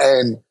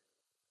 And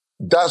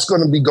that's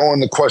going to be going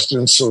to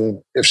question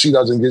soon if she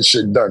doesn't get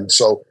shit done.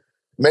 So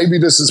maybe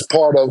this is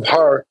part of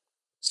her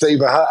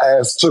saving her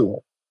ass too.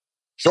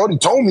 Shorty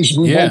told me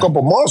we woke up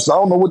a monster. I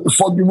don't know what the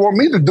fuck you want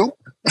me to do.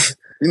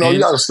 You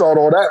got to start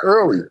all that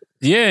early.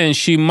 Yeah, and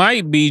she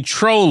might be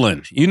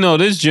trolling. You know,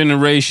 this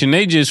generation,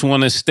 they just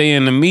want to stay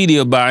in the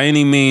media by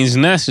any means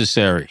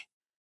necessary.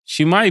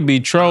 She might be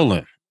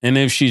trolling. And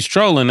if she's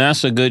trolling,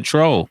 that's a good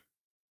troll.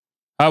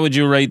 How would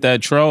you rate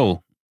that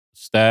troll,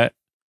 Stat,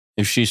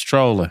 if she's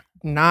trolling?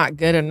 Not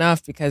good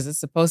enough, because it's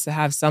supposed to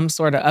have some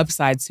sort of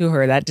upside to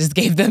her. That just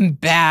gave them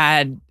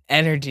bad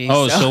energy.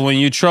 Oh, so when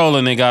you're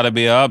trolling, it got to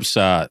be an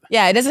upside.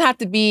 Yeah, it doesn't have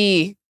to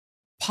be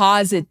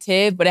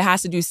positive, but it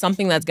has to do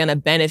something that's going to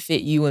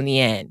benefit you in the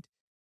end.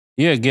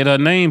 Yeah, get her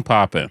name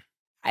popping.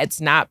 It's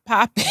not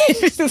popping.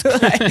 That's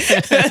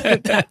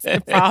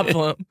the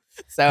problem.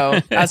 So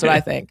that's what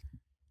I think.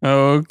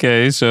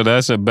 Okay, so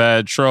that's a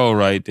bad troll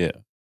right there.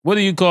 What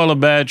do you call a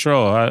bad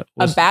troll?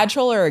 A bad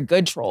troll or a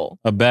good troll?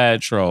 A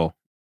bad troll.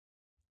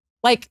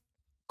 Like,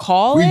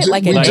 call it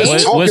like a name?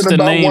 What's the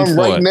name for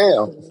right it?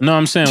 Now. No,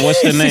 I'm saying,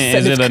 what's the name?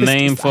 Is it a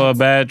name for a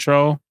bad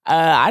troll?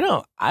 I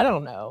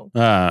don't know.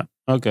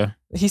 Okay.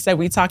 He said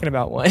we talking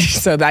about one,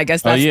 so I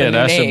guess that's the new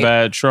that's name. a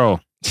bad troll.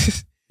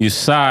 You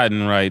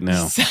siding right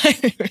now.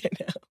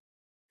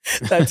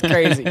 That's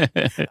crazy.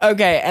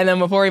 Okay, and then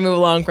before we move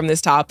along from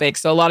this topic,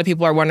 so a lot of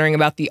people are wondering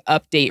about the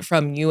update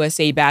from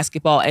USA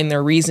Basketball and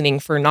their reasoning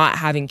for not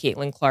having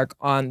Caitlin Clark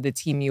on the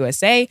Team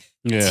USA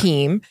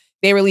team.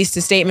 They released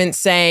a statement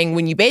saying,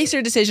 when you base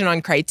your decision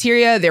on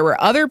criteria, there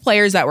were other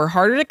players that were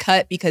harder to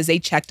cut because they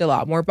checked a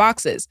lot more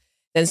boxes.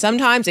 Then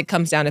sometimes it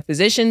comes down to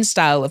position,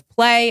 style of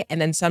play,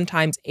 and then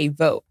sometimes a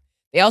vote.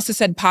 They also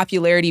said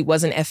popularity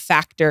wasn't a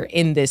factor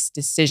in this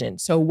decision.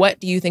 So what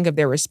do you think of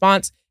their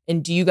response?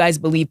 And do you guys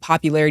believe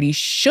popularity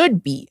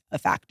should be a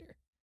factor?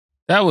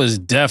 That was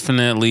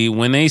definitely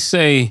let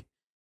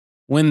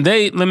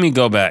me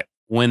go back.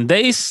 When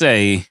they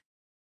say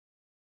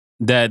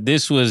that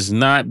this was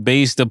not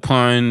based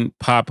upon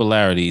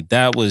popularity,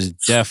 that was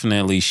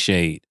definitely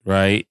shade,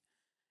 right?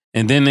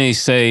 And then they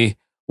say,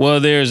 well,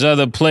 there's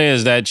other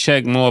players that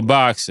check more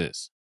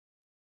boxes.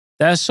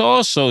 That's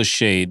also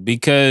shade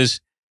because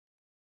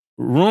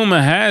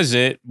rumor has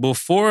it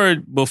before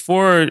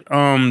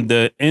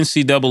the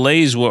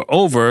NCAAs were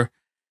over,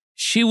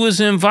 she was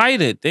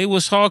invited. They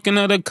was hawking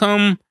her to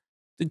come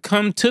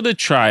to the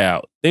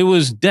tryout. They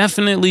was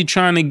definitely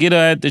trying to get her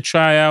at the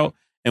tryout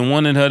and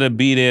wanted her to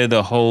be there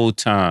the whole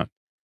time.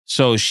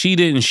 So she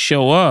didn't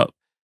show up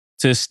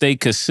to stay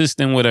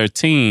consistent with her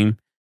team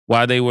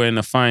while they were in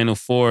the Final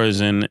Fours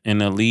and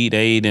Elite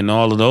Eight and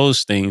all of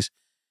those things.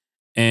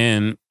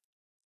 And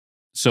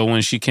so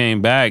when she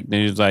came back,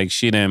 they was like,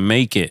 she didn't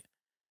make it.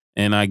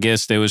 And I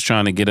guess they was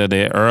trying to get her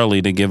there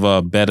early to give her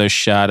a better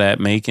shot at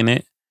making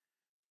it.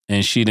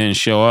 And she didn't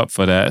show up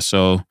for that.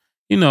 So,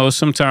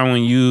 sometimes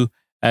when you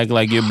act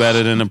like you're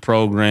better than the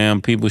program,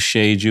 people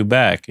shade you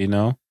back,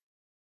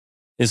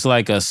 It's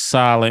like a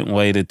silent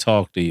way to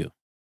talk to you.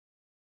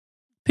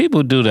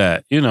 People do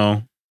that,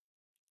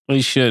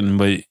 They shouldn't,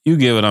 but you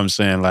get what I'm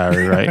saying,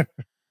 Larry, right?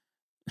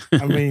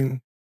 I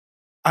mean,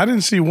 I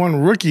didn't see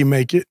one rookie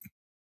make it.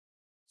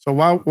 So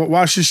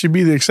why should she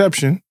be the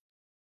exception?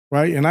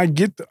 Right? And I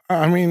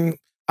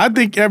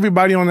think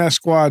everybody on that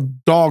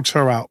squad dogs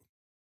her out.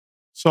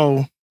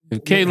 So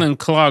if Caitlin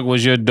Clark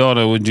was your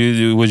daughter, would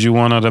you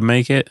want her to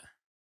make it?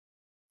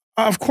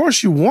 Of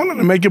course you want her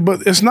to make it,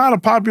 but it's not a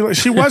popular.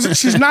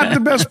 She's not the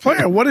best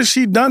player. What has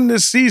she done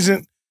this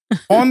season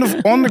on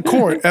the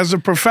court as a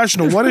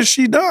professional? What has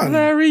she done?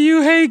 Larry,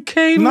 you hate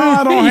Caitlin. No,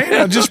 I don't hate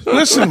her. Just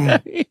listen.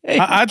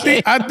 I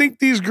think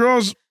these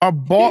girls are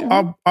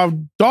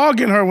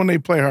dogging her when they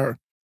play her.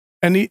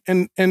 And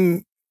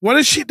what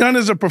has she done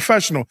as a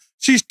professional?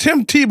 She's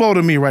Tim Tebow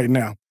to me right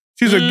now.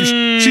 She's a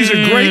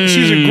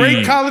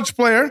great college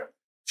player.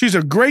 She's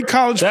a great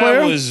college player.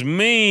 That was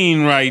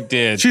mean right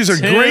there. She's a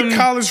great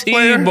college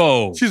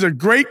player. She's a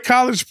great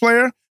college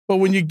player. But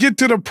when you get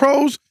to the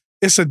pros,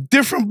 it's a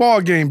different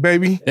ball game,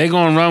 baby. They're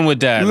gonna run with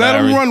that. Let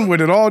them run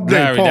with it all day.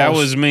 Larry, pause. That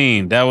was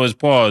mean. That was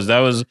pause. That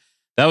was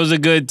a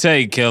good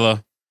take,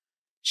 Killer.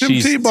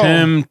 She's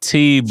Tim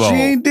Tebow. She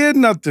ain't did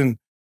nothing.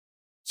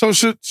 So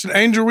should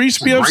Angel Reese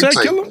be upset,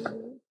 Killer?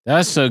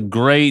 That's a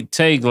great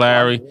take,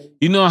 Larry.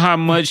 You know how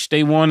much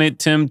they wanted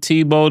Tim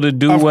Tebow to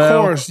do well?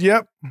 Of course,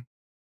 yep.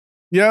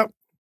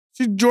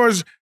 She's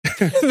George.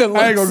 I ain't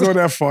gonna go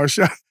that far.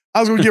 I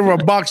was gonna give her a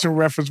boxing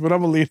reference, but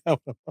I'm gonna leave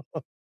that one.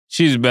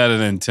 She's better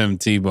than Tim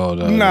Tebow,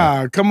 though.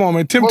 Nah, come on,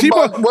 man.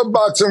 Tebow. What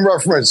boxing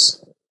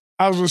reference?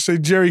 I was gonna say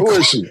Jerry. Who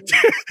is she?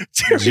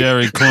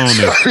 Jerry Clooney.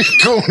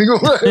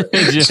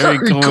 Jerry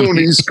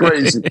Clooney's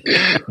crazy.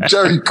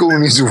 Jerry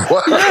Clooney's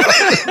what?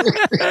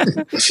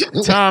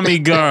 Tommy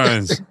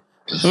Guns.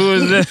 Who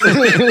is that?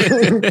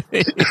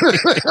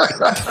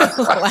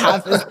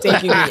 Laugh is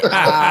taking me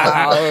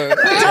out.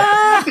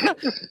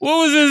 What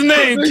was his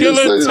name?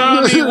 Killer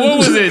Tommy? What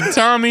was it?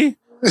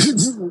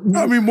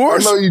 Tommy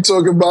Morris? I know you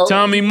talking about.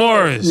 Tommy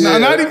Morris. Yeah. No,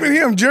 not even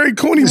him. Jerry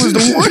Cooney was the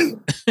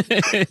one.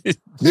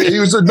 Yeah, he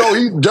was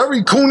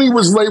Jerry Cooney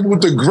was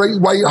labeled the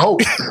Great White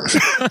Hope.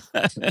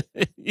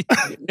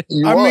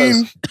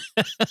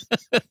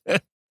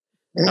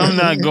 I'm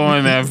not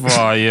going that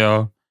far,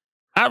 yo.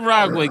 I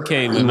rock with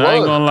Caitlin. I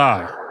ain't gonna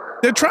lie.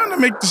 They're trying to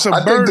make this a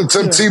I think the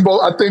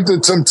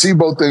Tim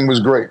Tebow thing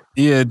was great.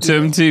 Yeah,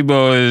 Tim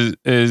Tebow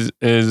is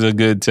a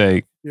good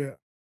take. Yeah.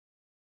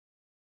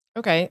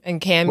 Okay,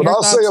 and Cam, what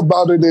I'll say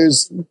about it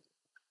is,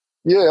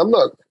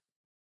 look,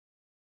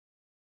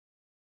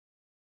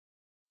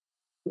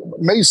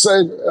 Mase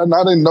said, and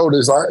I didn't know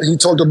this. He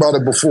talked about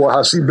it before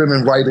how she'd been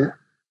invited.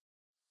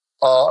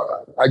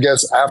 I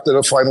guess after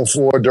the Final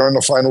Four, during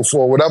the Final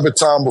Four, whatever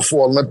time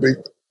before Olympic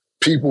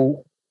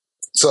people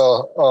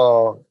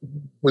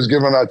was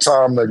giving her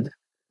time to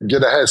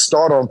get a head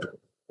start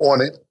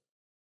on it,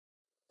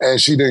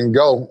 and she didn't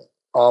go.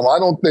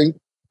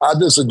 I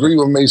disagree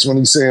with Mase when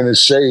he's saying it's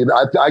shade.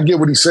 I get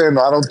what he's saying.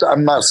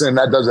 I'm not saying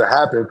that doesn't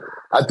happen.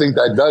 I think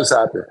that does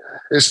happen.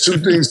 It's two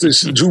things.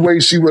 Two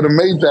ways she would have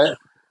made that.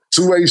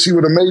 Two ways she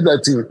would have made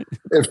that team.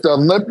 If the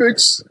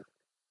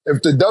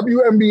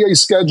WNBA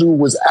schedule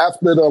was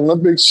after the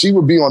Olympics, she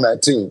would be on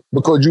that team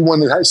because you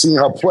wouldn't have seen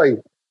her play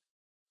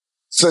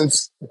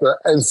since the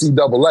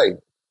NCAA.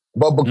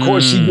 But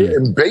because she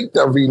getting baked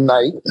every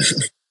night,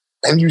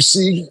 and you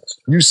see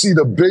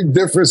the big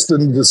difference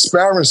in the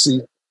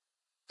disparity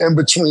in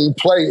between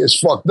play is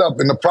fucked up.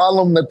 And the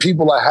problem that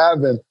people are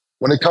having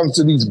when it comes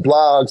to these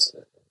blogs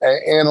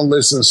and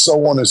analysts and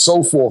so on and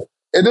so forth,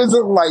 it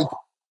isn't like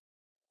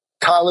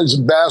college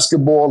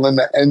basketball and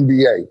the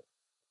NBA.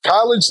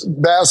 college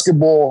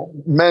basketball,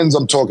 men's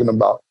I'm talking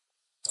about.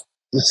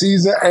 The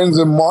season ends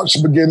in March,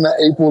 beginning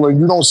in April, and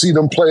you don't see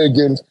them play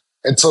again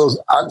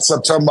until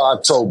September,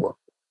 October.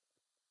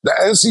 The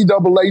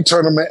NCAA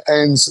tournament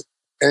ends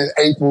in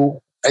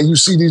April, and you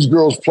see these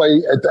girls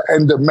play at the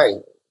end of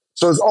May.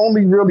 So it's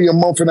only really a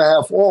month and a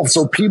half off.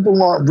 So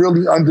people aren't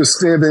really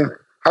understanding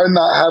her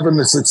not having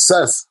the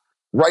success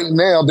right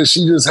now that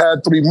she just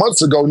had 3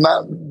 months ago,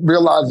 not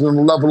realizing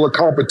the level of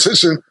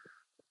competition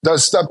that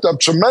stepped up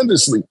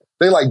tremendously.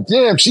 They like,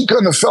 damn, she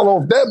couldn't have fell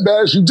off that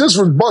bad. She just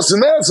was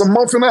busting ass a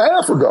month and a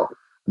half ago.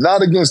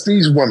 Not against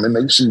these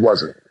women, she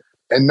wasn't.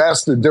 And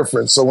that's the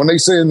difference. So when they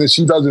saying that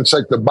she doesn't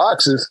check the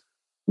boxes,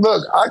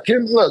 look,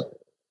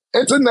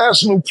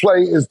 international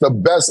play is the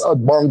best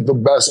among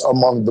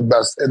the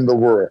best in the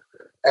world.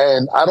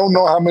 And I don't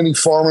know how many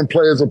foreign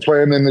players are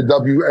playing in the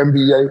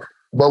WNBA,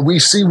 but we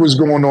see what's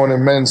going on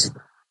in men's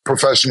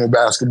professional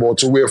basketball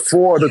to where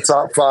 4 of the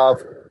top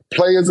 5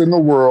 players in the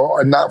world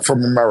are not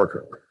from America.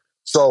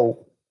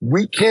 So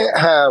we can't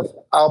have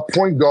our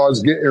point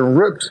guards getting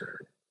ripped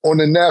on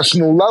the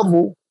national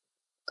level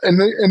in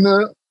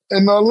the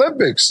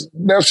Olympics.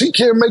 Now she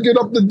can't make it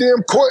up the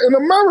damn court in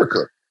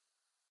America.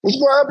 What's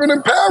going to happen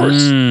in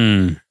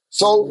Paris?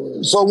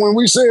 So when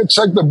we say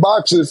check the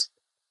boxes,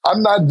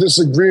 I'm not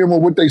disagreeing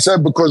with what they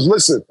said because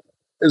listen,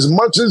 as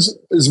much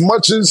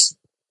as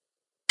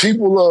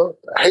people are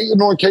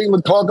hating on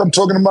Caitlin Clark, I'm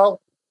talking about,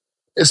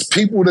 it's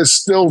people that's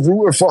still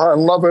rooting for her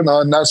and loving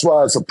her, and that's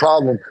why it's a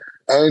problem.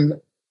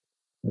 And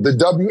the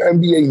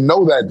WNBA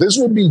know that. This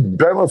would be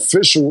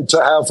beneficial to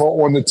have her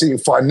on the team,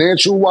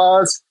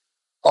 financial-wise,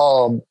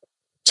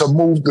 to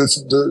move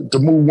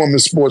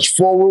women's sports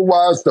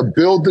forward-wise, to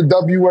build the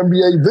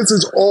WNBA. This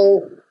is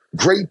all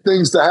great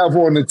things to have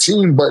on the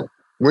team, but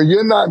when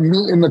you're not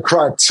meeting the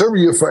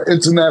criteria for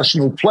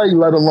international play,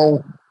 let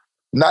alone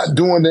not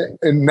doing it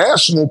in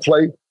national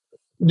play,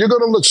 you're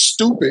going to look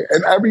stupid.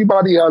 And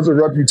everybody has a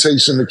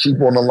reputation to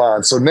keep on the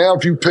line. So now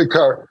if you pick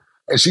her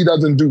and she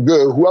doesn't do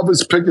good,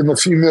 whoever's picking the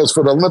females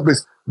for the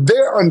Olympics,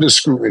 they're under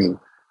scrutiny.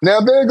 Now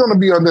they're going to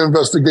be under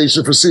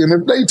investigation for seeing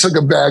if they took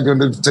a bag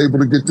under the table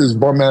to get this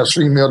bum-ass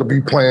female to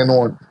be playing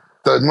on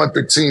the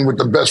Olympic team with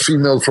the best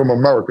females from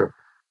America.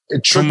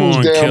 It trickles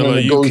down Killer, and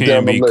it goes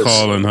down the list. You can't be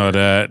calling her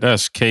that.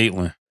 That's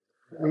Caitlin.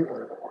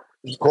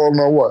 Calling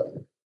her what?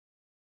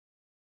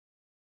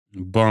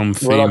 Bum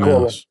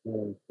females.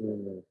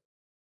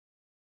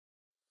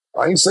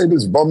 I ain't say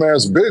this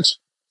bum-ass bitch.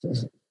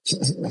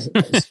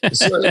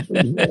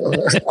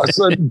 I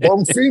said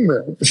bum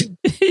female.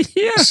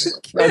 Yeah.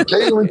 Now,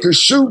 Caitlin can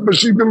shoot, but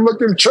she been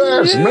looking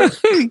trash, man.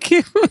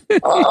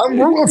 I'm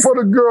rooting for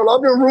the girl.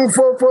 I've been rooting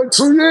for her for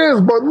 2 years,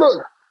 but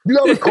look, you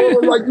gotta call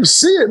her like you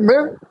see it,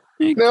 man.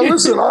 Now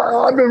listen,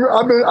 I've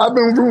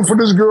been rooting for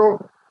this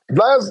girl.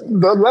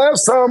 The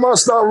last time I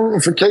started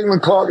rooting for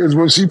Caitlin Clark is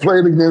when she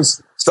played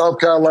against South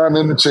Carolina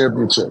in the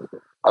championship.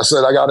 I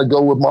said I gotta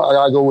go with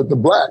the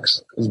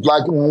blacks. It's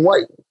black and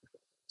white.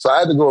 So I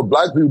had to go with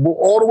black people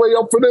all the way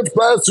up for the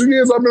last 2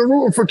 years. I've been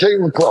rooting for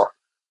Caitlin Clark.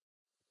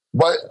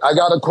 But I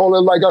got to call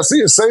it like I see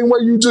it. Same way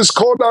you just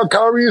called out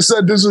Kyrie and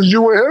said, this is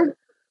you and him.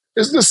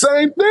 It's the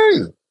same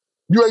thing.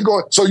 You ain't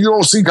going, so you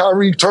don't see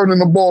Kyrie turning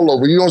the ball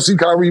over. You don't see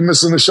Kyrie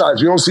missing the shots.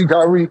 You don't see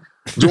Kyrie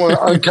doing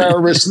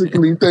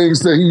uncharacteristically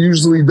things that he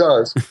usually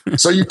does.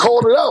 So you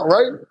called it out,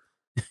 right?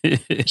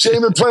 She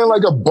ain't been playing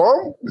like a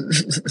bum.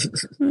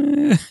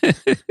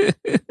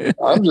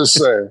 I'm just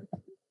saying.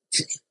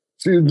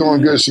 She's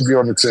doing good. She'd be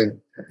on the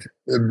team.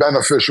 It's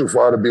beneficial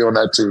for her to be on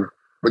that team.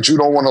 But you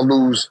don't want to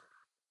lose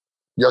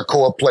your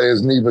core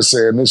players, Neva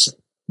saying this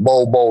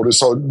bowl, this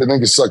whole the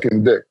nigga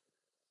sucking dick.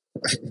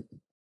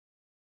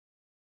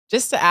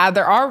 Just to add,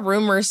 there are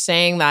rumors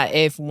saying that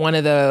if one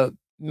of the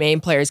main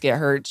players get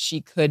hurt,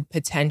 she could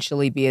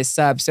potentially be a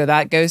sub. So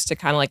that goes to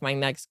kind of like my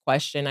next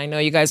question. I know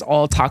you guys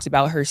all talked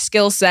about her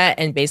skill set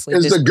and basically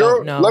is just the girl,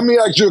 don't know. Let me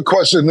ask you a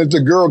question. Is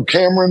the girl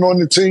Cameron on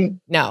the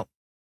team? No.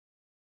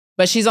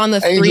 But she's on the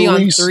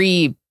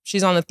 3-on-3.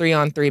 She's on the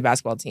 3-on-3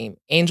 basketball team.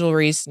 Angel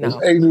Reese, no. Is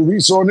Angel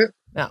Reese on it?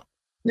 No.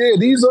 Yeah,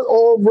 these are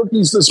all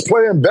rookies that's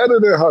playing better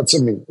than her to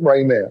me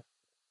right now.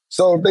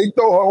 So if they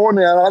throw her on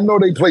there, I know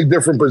they play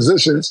different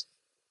positions,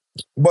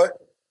 but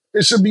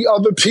it should be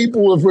other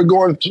people if we're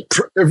going to,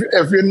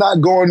 if you're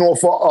not going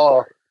off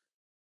of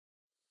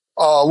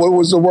what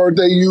was the word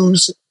they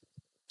used?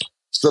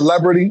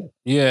 Celebrity.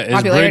 Yeah,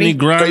 is Brittany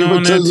Griner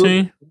on that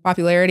team?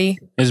 Popularity.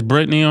 Is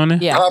Brittany on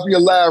it? Yeah.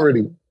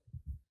 Popularity.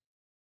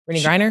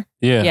 Brittany Griner?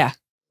 Yeah. Yeah.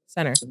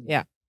 Center.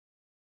 Yeah.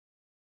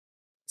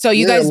 So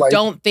you guys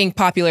don't think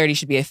popularity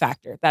should be a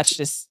factor? That's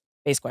just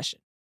base question.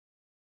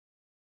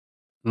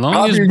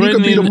 Long as you Brittany,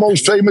 could be the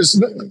most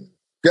famous.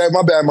 Yeah,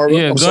 my bad, Murray.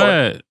 Yeah, go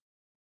ahead.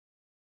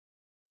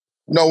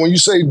 No, when you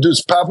say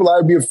does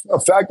popularity be a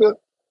factor,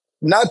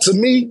 not to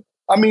me.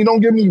 I mean, don't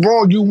get me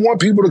wrong. You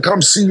want people to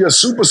come see your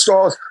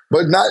superstars,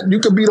 but not. You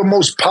could be the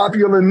most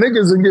popular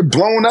niggas and get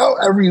blown out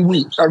every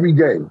week, every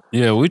game.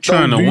 Yeah, we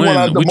trying to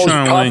win. We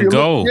trying to win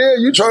gold. Yeah,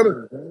 you trying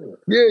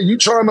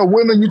to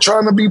win and you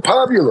trying to be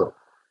popular.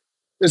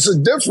 It's a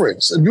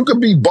difference. And you could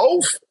be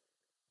both.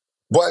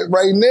 But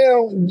right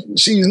now,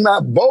 she's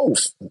not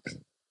both.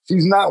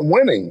 She's not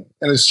winning,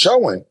 and it's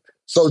showing.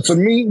 So to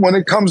me, when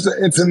it comes to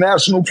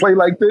international play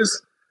like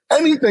this,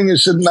 anything, it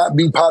should not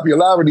be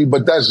popularity,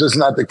 but that's just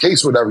not the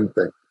case with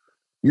everything.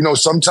 You know,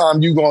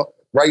 sometimes you go,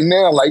 right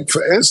now, like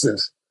for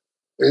instance,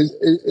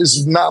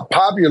 it's not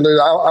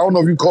popular. I don't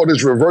know if you call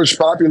this reverse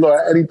popular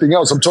or anything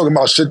else. I'm talking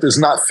about shit that's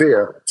not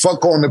fair.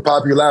 Fuck calling it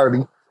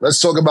popularity. Let's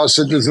talk about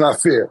shit that's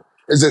not fair.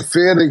 Is it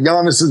fair that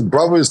Giannis's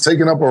brother is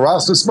taking up a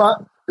roster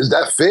spot? Is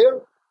that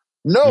fair?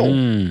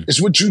 No.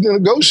 It's what you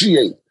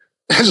negotiate.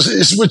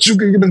 It's what you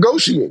can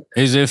negotiate.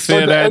 Is it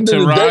fair that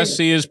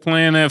Taurasi is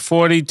playing at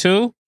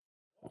 42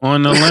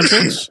 on the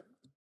Olympics?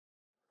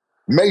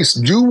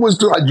 Mase, you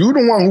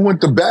the one who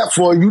went to bat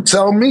for it. You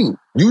tell me.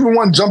 You the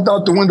one jumped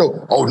out the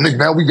window. Oh, Nick,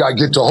 now we got to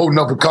get to a whole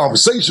nother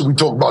conversation. We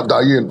talk about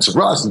Diana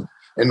Taurasi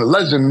and the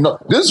legend.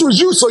 This was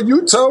you, so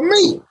you tell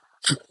me.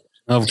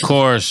 Of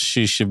course,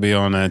 she should be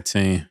on that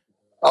team.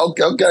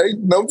 Okay,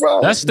 no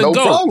problem. That's the GOAT.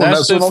 Problem.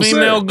 That's the what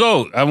female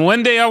GOAT.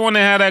 One day I want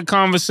to have that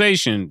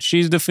conversation.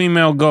 She's the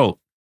female GOAT.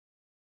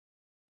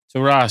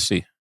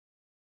 Taurasi.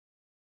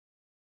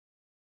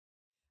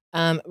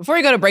 Before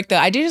we go to break, though,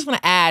 I do just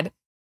want to add,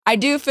 I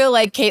do feel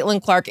like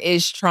Caitlin Clark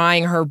is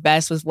trying her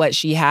best with what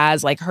she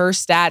has. Like her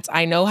stats,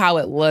 I know how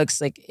it looks.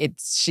 Like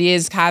she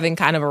is having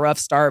kind of a rough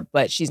start,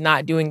 but she's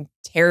not doing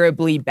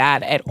terribly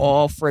bad at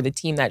all for the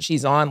team that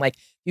she's on. Like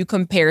you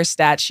compare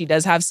stats, she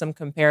does have some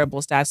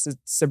comparable stats to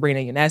Sabrina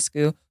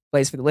Ionescu,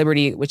 plays for the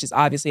Liberty, which is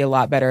obviously a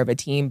lot better of a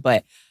team.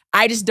 But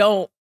I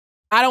don't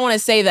want to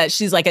say that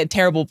she's like a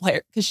terrible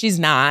player because she's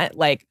not.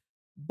 Like,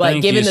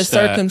 but given the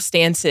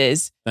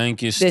circumstances,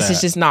 this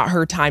is just not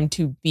her time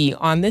to be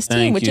on this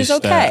team, which is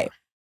okay.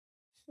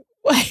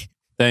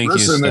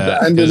 Listen, at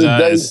the end of the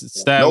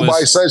day,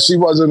 nobody said she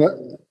wasn't.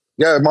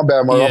 Yeah, my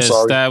bad, Mother. I'm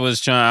sorry. Stat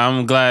was trying.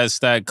 I'm glad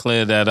Stat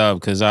cleared that up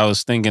because I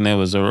was thinking it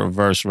was a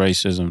reverse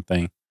racism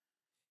thing.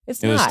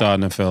 It was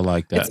starting to feel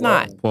like that. It's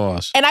not.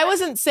 Pause. And I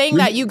wasn't saying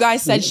that you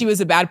guys said she was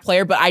a bad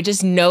player, but I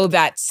just know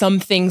that some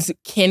things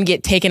can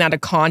get taken out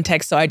of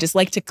context. So I just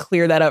like to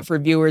clear that up for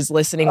viewers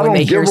listening when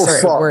they hear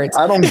certain words.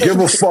 I don't give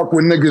a fuck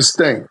what niggas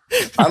think.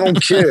 I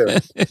don't care.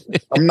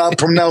 I'm not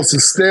pronouncing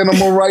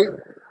Stanima right.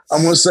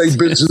 I'm gonna say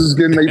bitches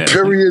getting their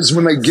periods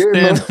when they get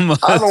them.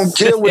 I don't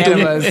care what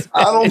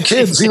I don't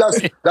care. See,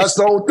 that's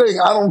the whole thing.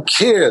 I don't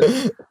care.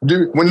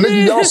 Dude, when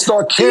y'all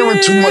start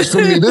caring too much for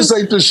me, this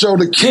ain't the show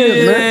to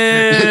care,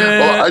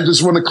 man. I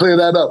just want to clear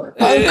that up.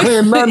 I ain't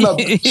clearing nothing up.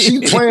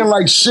 She playing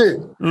like shit.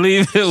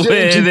 Leave it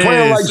where it is.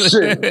 Playing like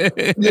shit.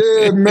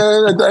 Yeah,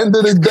 man. At the end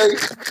of the day,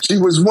 she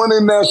was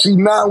winning, now she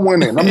not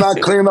winning. I'm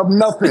not clearing up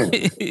nothing.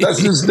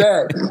 That's just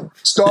that.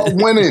 Start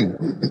winning.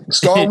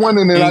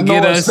 And I know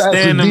her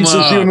stats are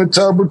decent. She on a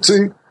terrible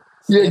team.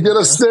 Yeah, get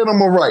her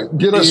stamina right.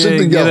 Get her shit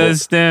together. Get her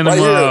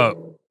stamina up.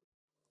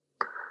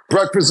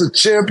 Breakfast of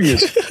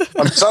Champions.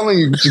 I'm telling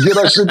you, get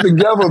her shit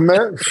together,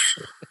 man.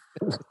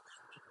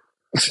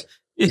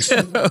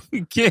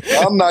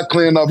 I'm not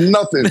clearing up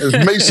nothing.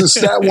 If Mason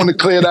Stat want to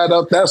clear that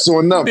up, that's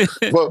on them.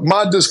 But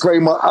my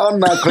disclaimer, I'm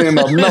not clearing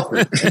up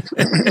nothing.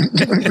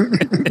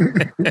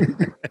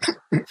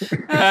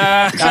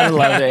 I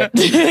love it.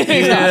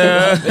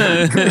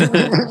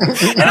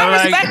 And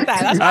I respect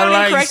that. That's why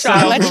I didn't correct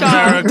y'all. South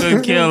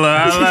America killer.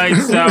 I like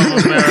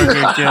South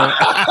America killer.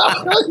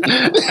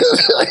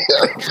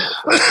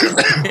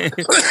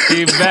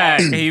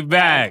 He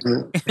back.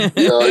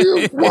 Yo,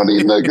 you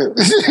funny nigga.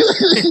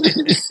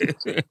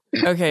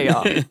 Okay,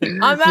 y'all.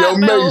 On that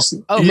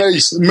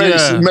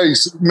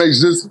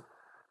Mase. Just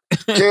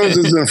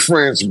Kansas and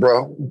France,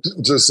 bro.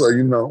 Just so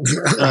you know.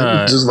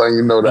 Right. Just letting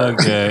you know that.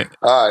 Okay.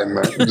 All right,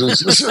 man.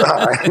 Just all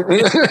right.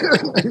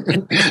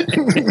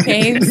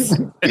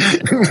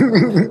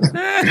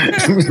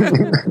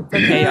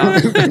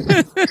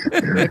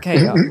 Okay,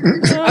 y'all.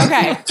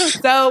 Okay,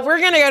 so we're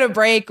going to go to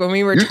break. When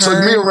we return. You took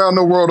me around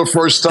the world the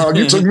first time.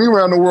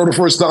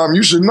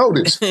 You should know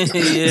this.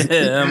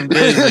 Yeah, I'm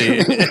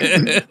busy.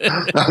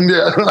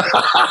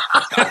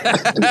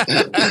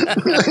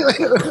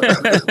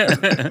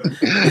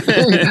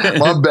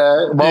 My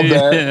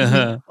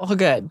bad. All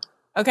good.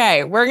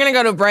 Okay, we're going to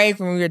go to break.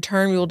 When we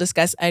return, we will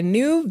discuss a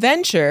new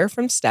venture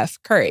from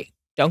Steph Curry.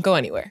 Don't go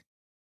anywhere.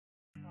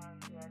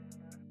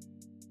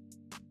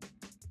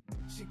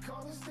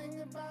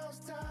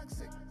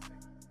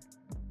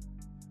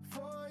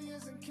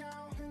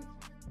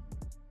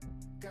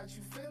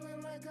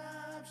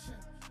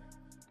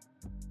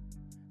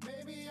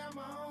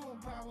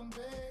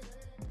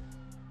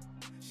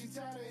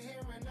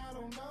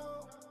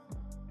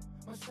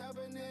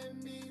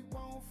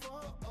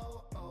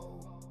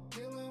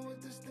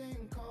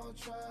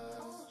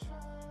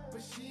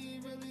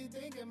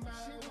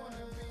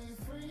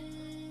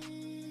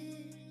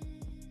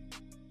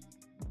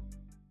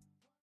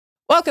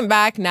 Welcome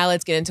back. Now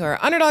let's get into our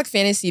underdog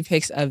fantasy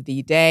picks of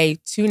the day.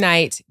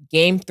 Tonight,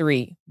 Game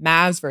 3,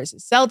 Mavs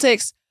versus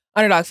Celtics.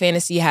 Underdog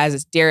fantasy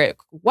has Derek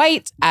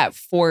White at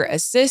 4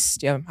 assists.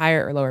 Do you have him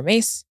higher or lower,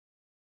 Mase?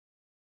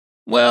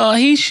 Well,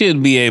 he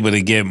should be able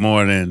to get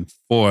more than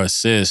 4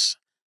 assists.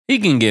 He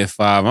can get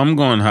 5. I'm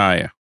going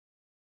higher.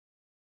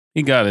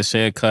 He got his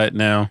hair cut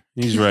now.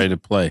 He's ready to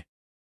play.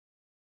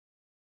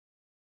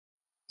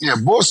 Yeah,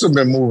 Boston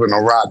been moving a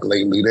rock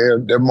lately.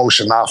 Their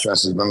motion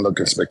offense has been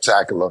looking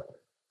spectacular.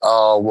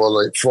 Will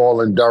it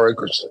fall in Derek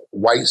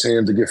White's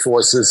hand to get 4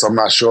 assists? I'm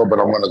not sure, but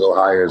I'm going to go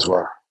higher as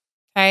well.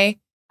 Okay.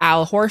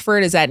 Al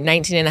Horford is at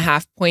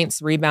 19.5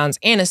 points, rebounds,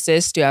 and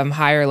assists. Do you have him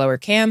higher or lower,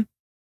 Cam?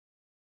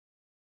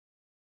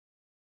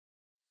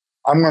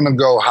 I'm going to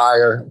go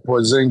higher.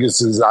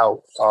 Porzingis is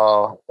out,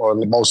 or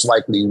most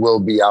likely will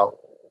be out.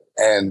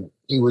 And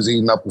he was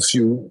eating up a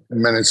few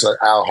minutes of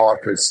Al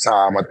Horford's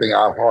time. I think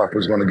Al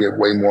Horford's going to get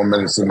way more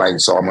minutes tonight,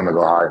 so I'm going to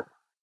go higher.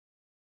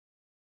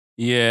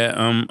 Yeah,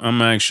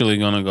 I'm actually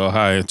going to go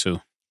higher too.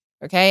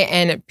 Okay,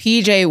 and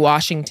PJ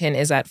Washington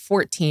is at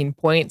 14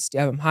 points. Do you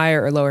have him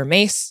higher or lower,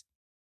 Mase?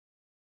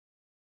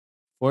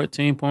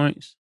 14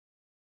 points?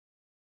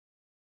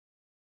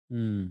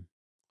 Who?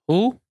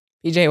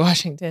 PJ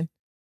Washington.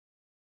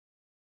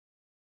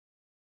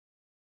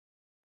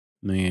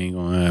 They ain't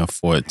going to have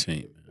 14,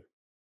 man.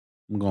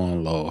 I'm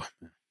going lower.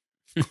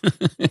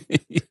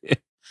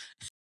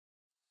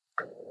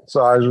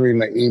 So I was reading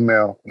the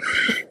email.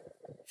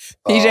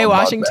 PJ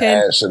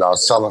Washington. Shit, I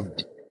was telling.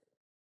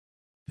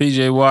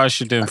 PJ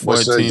Washington, 14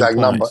 What's the exact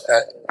points. number?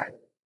 I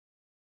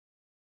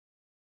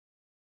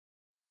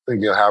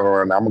think you'll have it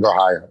right now. I'm going to go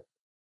higher.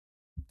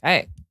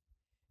 Hey.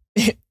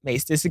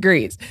 Mase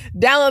disagrees.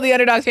 Download the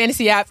Underdog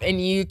Fantasy app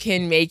and you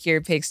can make your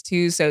picks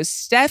too. So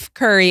Steph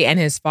Curry and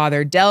his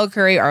father, Del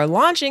Curry, are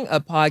launching a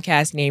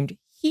podcast named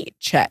Heat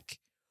Check.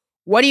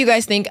 What do you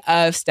guys think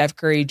of Steph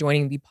Curry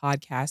joining the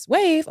podcast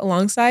wave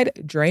alongside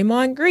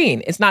Draymond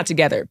Green? It's not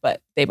together,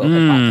 but they both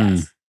have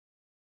podcasts.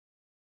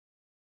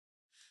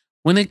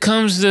 When it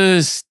comes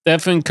to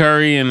Stephen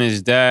Curry and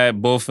his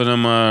dad, both of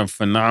them are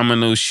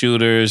phenomenal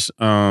shooters.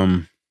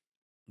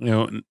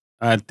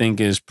 I think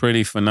it's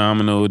pretty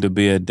phenomenal to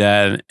be a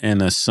dad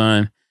and a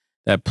son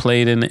that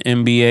played in the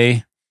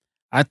NBA.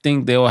 I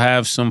think they'll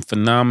have some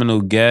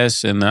phenomenal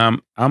guests, and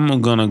I'm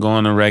gonna go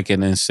on the record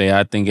and say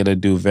I think it'll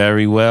do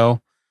very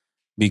well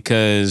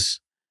because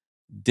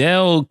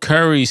Del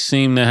Curry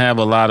seemed to have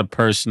a lot of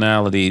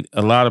personality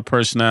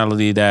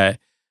that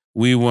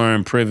we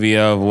weren't privy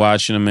of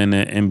watching him in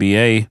the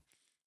NBA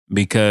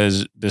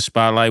because the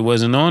spotlight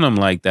wasn't on him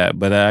like that.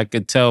 But I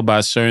could tell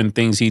by certain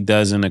things he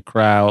does in the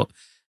crowd,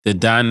 the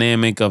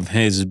dynamic of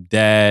his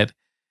dad,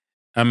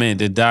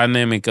 the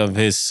dynamic of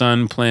his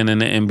son playing in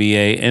the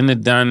NBA and the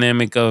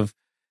dynamic of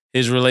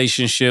his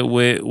relationship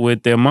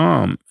with their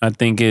mom, I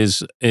think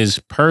is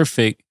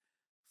perfect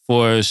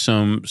for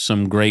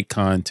some great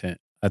content.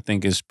 I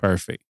think it's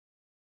perfect.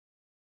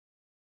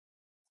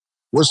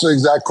 What's the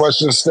exact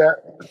question, Stat?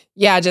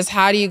 Yeah, just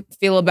how do you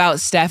feel about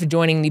Steph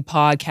joining the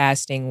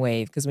podcasting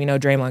wave? Because we know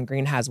Draymond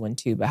Green has one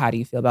too, but how do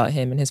you feel about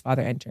him and his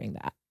father entering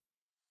that?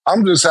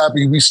 I'm just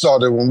happy we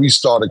started when we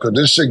started because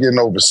this shit getting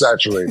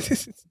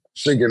oversaturated.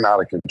 Shit getting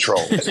out of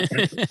control.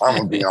 I'm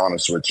going to be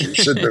honest with you.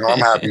 I'm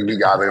happy we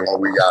got in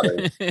when we got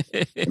in.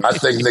 And I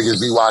think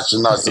niggas be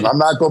watching us. And I'm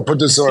not going to put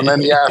this on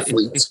any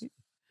athletes.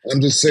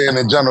 I'm just saying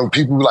in general,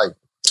 people be like,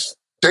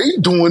 they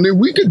doing it.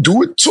 We could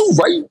do it too,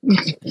 right?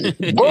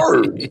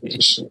 Word.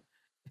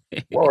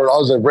 Word. I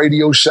was at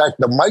Radio Shack.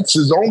 The mics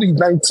is only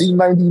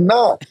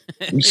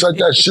 $19.99. We set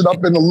that shit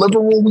up in the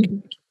living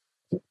room.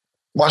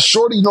 My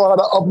shorty know how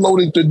to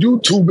upload it to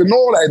YouTube and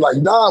all that. Like,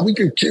 nah, we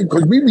could,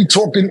 because we be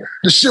talking,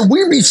 the shit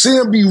we be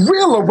saying be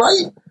real,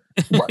 right?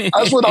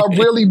 That's what I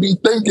really be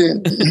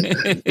thinking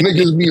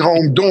niggas be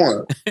home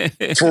doing.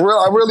 For real,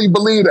 I really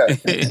believe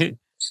that.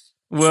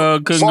 Well,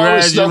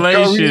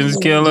 congratulations,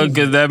 Killer,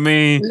 because that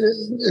means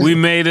we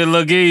made it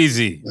look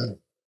easy.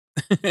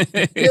 Yeah,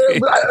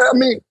 but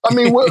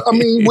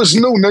what's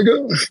new,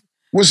 nigga?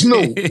 What's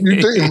new?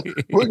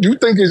 You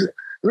think is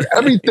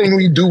everything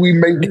we do, we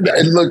make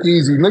it look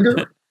easy,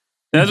 nigga.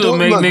 That's what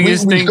make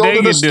niggas think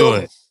they can do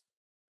it.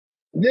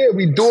 Yeah,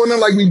 we doing it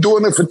like we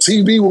doing it for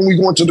TV when we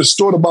going to the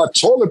store to buy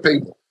toilet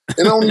paper.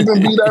 It don't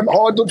even be that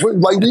hard to put.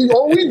 Like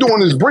all we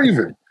doing is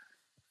breathing.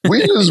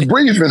 We just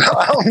breathing.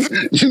 I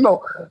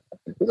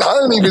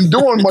ain't even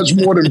doing much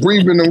more than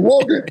breathing and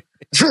walking.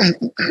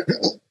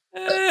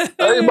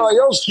 Everybody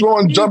else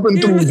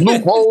jumping through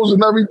loopholes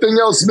and everything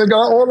else, nigga.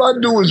 All I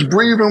do is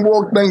breathe and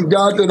walk. Thank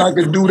God that I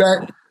could do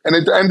that. And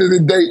at the end of the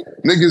day,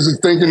 niggas is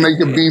thinking they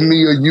could be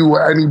me or you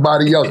or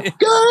anybody else.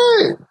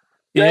 Go ahead.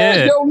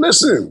 Yeah. Yo,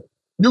 listen.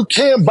 You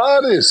can't buy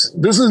this.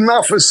 This is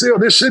not for sale.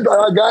 This shit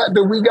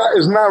that we got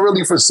is not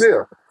really for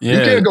sale. Yeah. You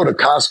can't go to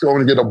Costco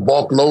and get a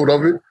bulk load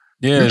of it.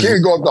 Yeah. You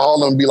can't go up to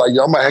Harlem and be like,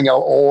 yo, I'm going to hang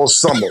out all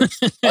summer.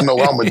 I know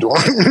what I'm going to do.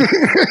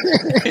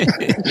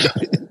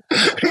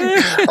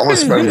 I'm going to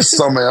spend the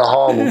summer in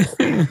Harlem.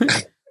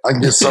 I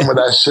can get some of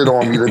that shit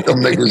on me that them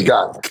niggas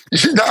got.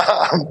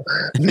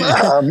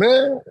 Nah,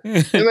 man.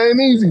 It ain't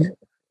easy.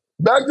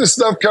 Back to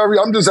Steph Curry.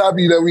 I'm just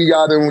happy that we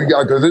got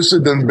because this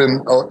shit done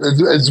been,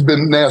 it's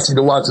been nasty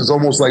to watch. It's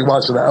almost like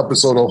watching an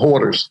episode of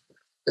Hoarders.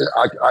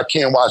 I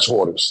can't watch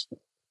Hoarders.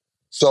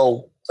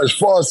 So as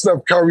far as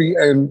Steph Curry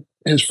and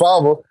his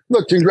father,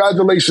 look,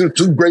 congratulations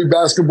to great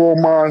basketball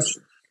minds.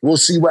 We'll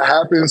see what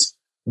happens.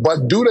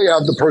 But do they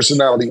have the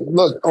personality?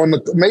 Look,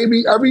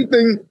 maybe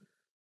everything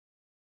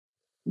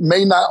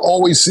may not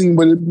always seem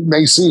what it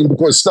may seem,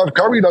 because Steph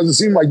Curry doesn't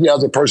seem like he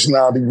has a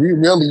personality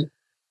really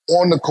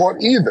on the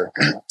court either,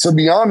 to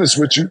be honest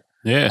with you.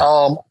 Yeah.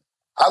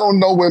 I don't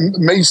know when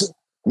Mase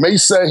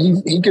said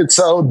he could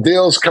tell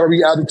Dale's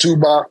Curry attitude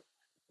by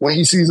when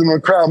he sees him in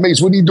the crowd.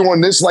 Mase, what are you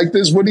doing this like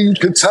this? What do you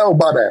could tell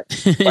by that?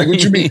 Like,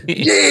 what you mean?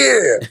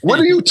 Yeah. What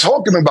are you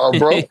talking about,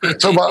 bro?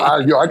 Talking about,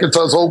 I can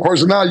tell his whole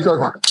personality.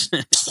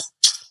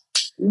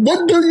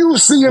 What do you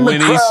see in the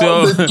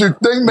crowd that you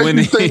think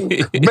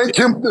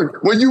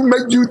when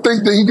you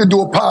think that he could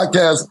do a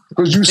podcast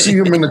because you see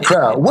him in the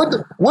crowd?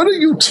 What are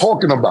you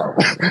talking about?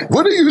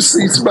 What do you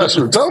see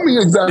special? Tell me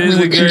exactly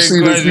what you see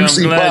that you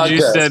see podcast. I'm glad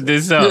you set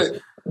this up. Yeah.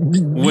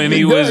 When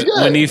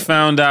he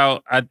found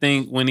out, I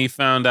think when he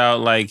found out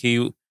like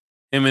him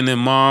and his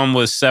mom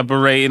was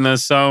separating or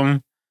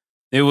something,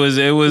 it was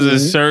a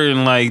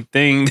certain like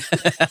thing.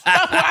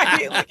 Why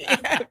are you looking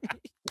at me?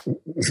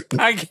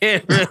 I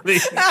can't really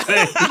say.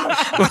 If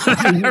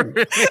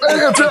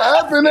it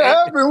happened, it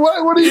happened.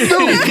 What do you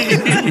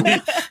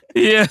do?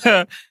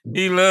 Yeah,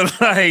 he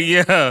looked like,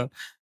 yeah.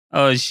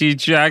 Oh, I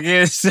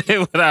can't say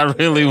what I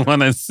really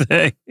want to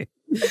say.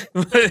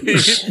 But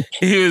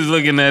he was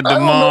looking at the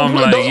mom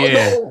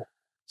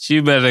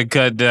she better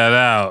cut that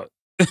out.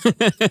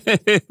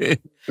 It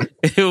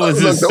was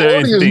a the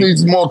audience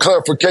needs more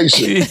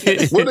clarification.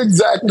 What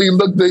exactly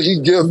look did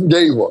he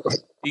gave her?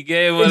 He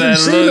gave her that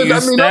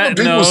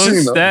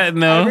look.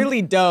 I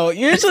really don't.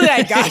 Usually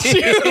I got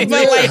you, but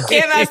like,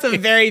 Cam asked a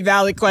very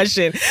valid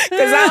question because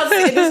I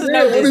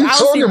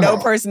don't see no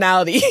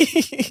personality.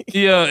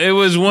 Yeah, it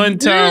was one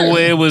time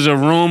where it was a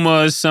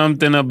rumor or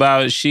something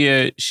about she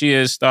had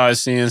started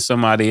seeing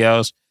somebody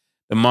else.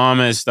 The mom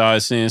had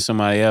started seeing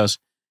somebody else.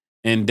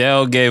 And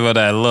Dell gave her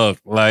that look,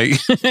 like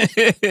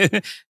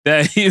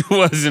that he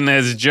wasn't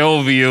as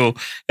jovial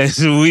as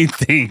we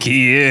think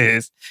he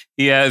is.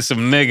 He had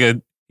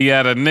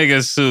a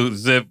nigga suit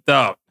zipped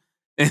up.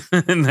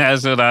 And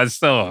that's what I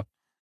saw. All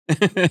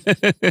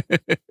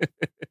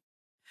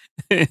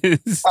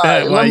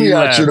right, let me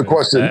ask you the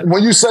question.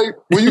 When you say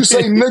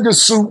nigga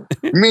suit,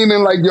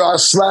 meaning like, yo, I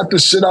slapped the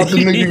shit out the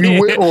nigga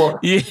you with, or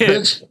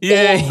bitch,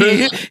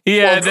 he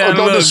had that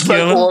look,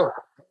 killer.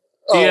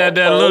 He had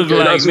that look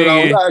like,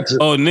 nigga,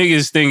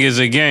 niggas think it's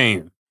a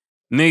game.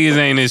 Niggas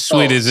ain't as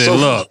sweet as it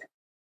look.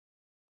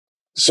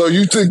 So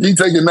you think he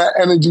taking that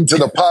energy to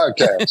the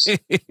podcast?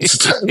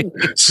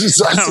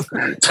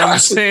 I'm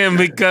saying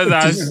because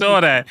I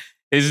saw that.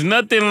 It's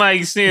nothing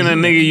like seeing a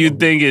nigga you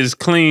think is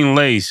clean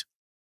lace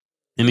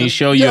and he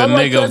show you a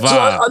nigga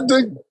vibe. I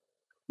think,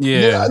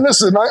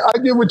 listen, I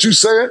get what you're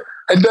saying.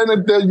 And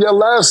then your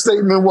last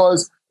statement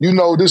was,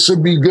 this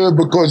should be good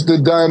because the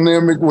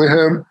dynamic with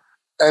him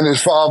and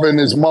his father and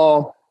his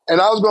mom. And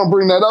I was going to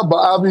bring that up, but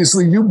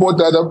obviously you brought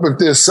that up. If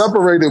they're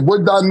separated,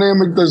 what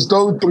dynamic does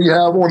those three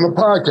have on the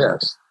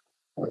podcast?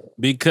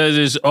 Because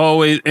it's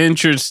always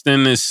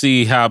interesting to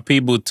see how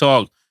people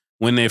talk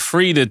when they're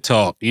free to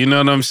talk. You know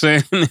what I'm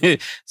saying?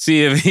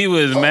 See, if he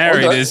was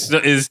married,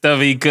 it's stuff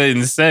he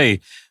couldn't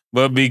say.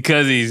 But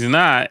because he's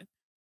not,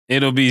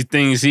 it'll be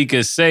things he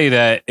could say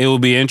that it will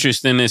be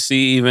interesting to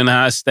see even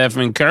how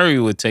Stephen Curry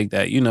would take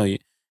that.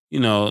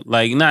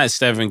 Like not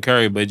Stephen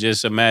Curry, but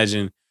just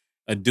imagine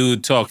a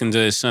dude talking to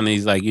his son.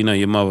 He's like,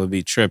 your mother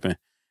be tripping.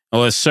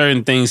 Or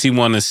certain things he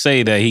want to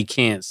say that he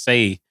can't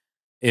say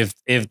if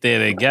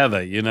they're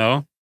together,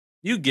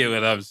 You get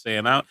what I'm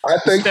saying. I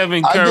think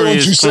Stephen Curry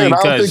is clean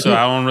cut, so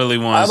I don't really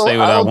want to say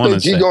what I want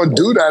to say. I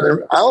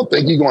don't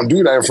think he's going to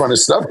do that in front of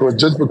Steph,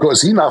 just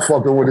because he's not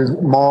fucking with his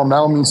mom.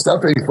 Now,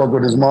 Steph ain't fucking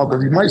with his mom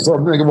because he might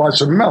start thinking about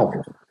your mouth.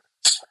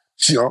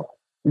 You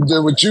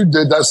did what you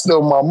did. That's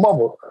still my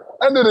mother.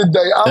 End of the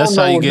day, that's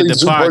how you get the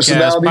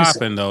podcast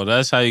popping, though.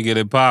 That's how you get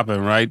it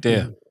popping right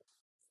there.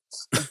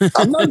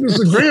 I'm not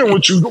disagreeing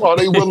with you. Are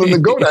they willing to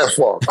go that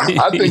far?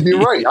 I think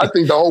you're right. I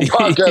think the whole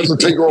podcast will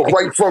take off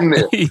right from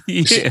there.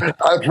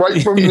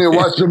 Right from there,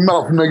 watch your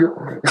mouth,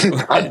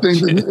 nigga. I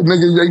think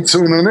niggas, they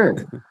tuning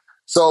in.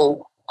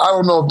 So I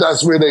don't know if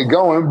that's where they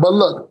going. But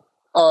look,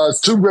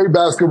 it's two great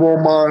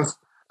basketball minds.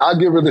 I'll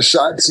give it a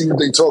shot, see what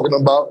they talking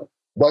about.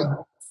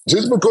 But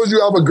just because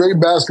you have a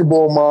great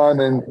basketball mind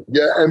and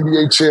you're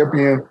NBA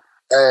champion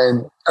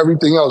and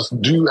everything else,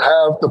 do you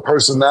have the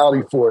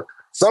personality for it?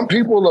 Some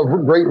people are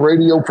great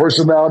radio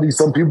personalities.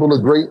 Some people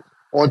are great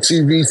on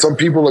TV. Some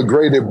people are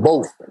great at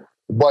both.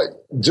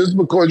 But just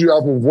because you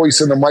have a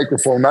voice in a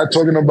microphone, not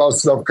talking about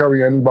Steph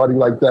Curry or anybody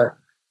like that,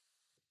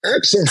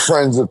 ask some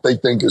friends if they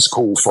think it's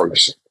cool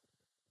first.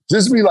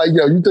 Just be like,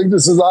 yo, you think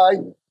this is all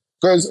right?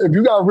 Because if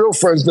you got real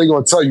friends, they're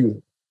going to tell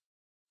you,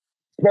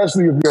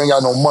 especially if you ain't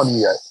got no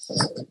money yet,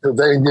 because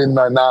they ain't getting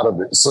nothing out of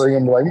it. So they're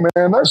going to be like,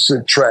 man, that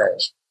shit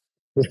trash.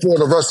 Before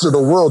the rest of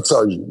the world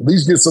tells you. At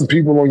least get some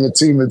people on your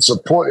team that's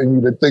supporting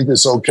you that think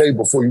it's okay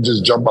before you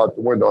just jump out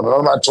the window. And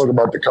I'm not talking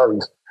about the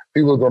Currys.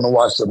 People are going to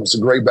watch them. It's a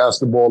great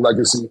basketball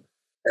legacy.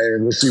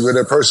 And we'll see where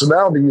their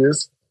personality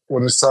is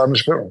when it's time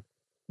to film.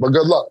 But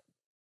good luck.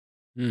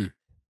 Good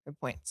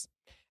points.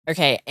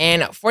 Okay,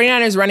 and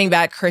 49ers running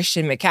back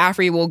Christian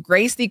McCaffrey will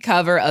grace the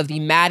cover of the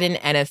Madden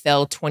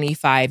NFL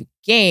 25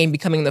 game,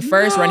 becoming the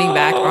first running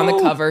back on the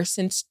cover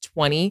since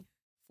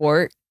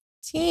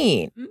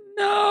 2014.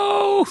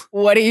 No.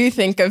 What do you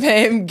think of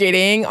him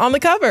getting on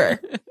the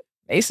cover?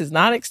 Ace is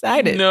not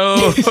excited.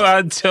 No,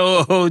 I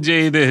told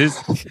OJ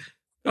this.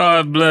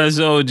 God bless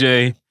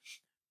OJ.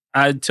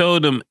 I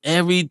told him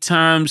every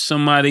time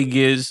somebody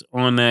gets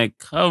on that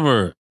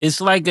cover,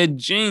 it's like a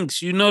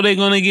jinx. You know they're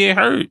gonna get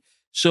hurt.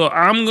 So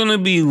I'm gonna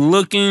be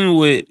looking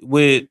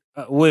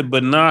with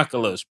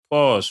binoculars,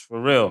 pause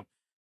for real,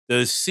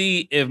 to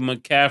see if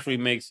McCaffrey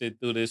makes it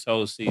through this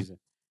whole season.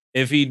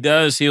 If he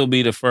does, he'll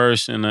be the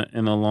first in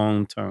a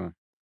long term.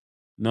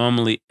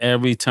 Normally,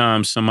 every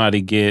time somebody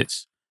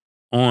gets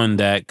on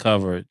that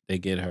cover, they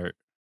get hurt.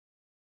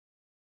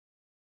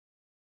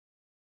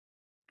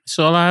 That's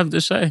all I have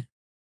to say.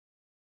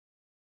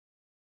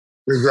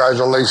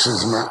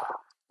 Congratulations, man.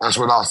 That's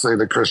what I'll say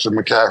to Christian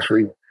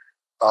McCaffrey.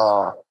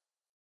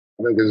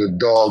 Nigga's a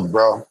dog,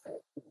 bro.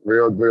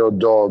 Real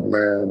dog,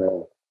 man.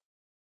 And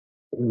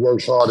he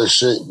works hard as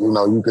shit. You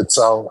know, you could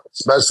tell,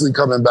 especially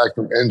coming back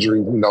from injury.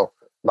 You know,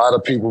 a lot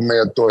of people may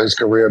have thought his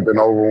career had been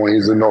over when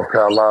he's in North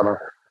Carolina.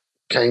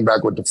 Came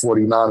back with the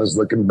 49ers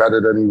looking better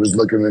than he was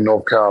looking in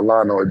North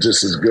Carolina, or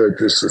just as good,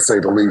 just to say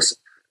the least.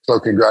 So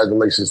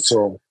congratulations to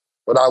him.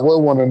 But I would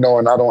want to know,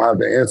 and I don't have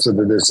the answer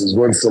to this, is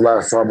when's the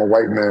last time a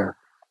white man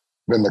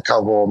been the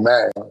cover of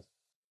Madden?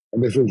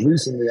 And if it's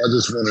recently, I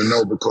just want to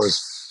know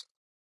because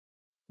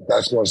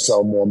that's going to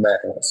sell more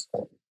Maddens.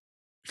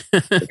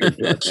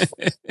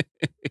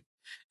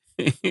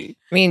 I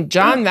mean,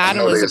 John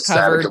Madden was a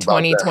cover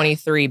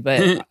 2023,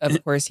 but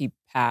of course he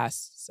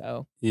passed.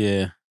 So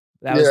yeah.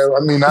 I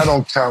mean, I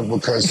don't count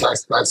because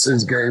that's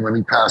his game and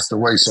he passed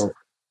away. So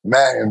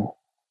Madden,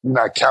 you're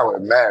not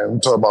counting Madden. I'm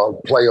talking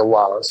about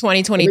player-wise.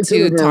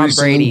 2022, Tom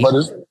Brady.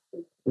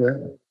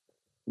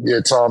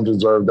 Yeah, Tom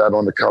deserved that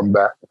on the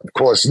comeback. Of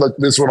course, look,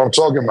 this is what I'm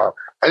talking about.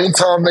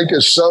 Anytime they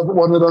can shove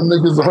one of them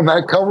niggas on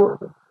that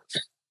cover,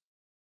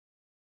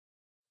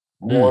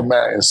 more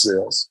Madden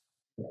sales.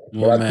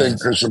 But I think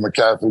Christian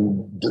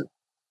McCaffrey,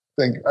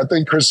 I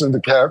think Christian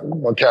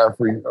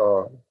McCaffrey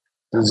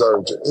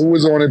deserves it. Who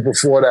was on it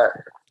before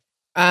that?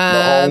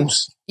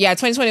 Mahomes? Yeah,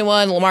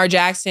 2021, Lamar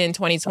Jackson.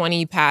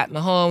 2020, Pat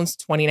Mahomes.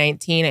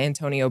 2019,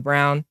 Antonio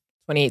Brown.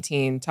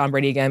 2018, Tom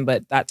Brady again,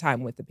 but that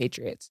time with the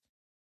Patriots.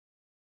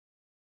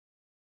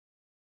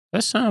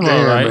 That sounds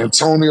all right.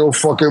 Antonio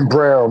fucking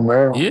Brown,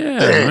 man.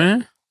 Yeah,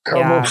 man.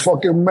 Cover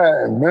fucking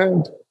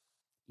man.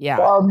 Yeah.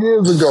 5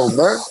 years ago,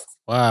 man.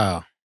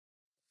 Wow.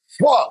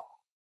 Fuck.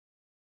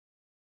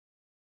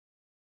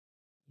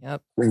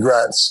 Yep.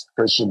 Congrats,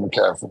 Christian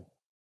McCaffrey.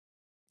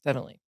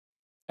 Definitely.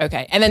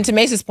 Okay. And then to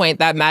Mace's point,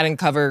 that Madden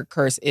cover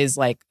curse is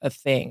like a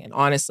thing. And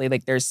honestly,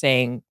 like they're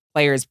saying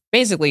players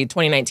basically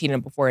 2019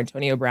 and before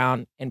Antonio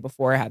Brown and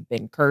before have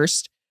been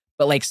cursed.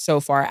 But like so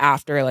far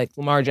after, like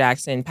Lamar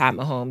Jackson, Pat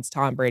Mahomes,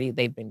 Tom Brady,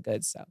 they've been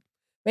good. So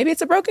maybe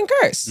it's a broken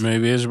curse.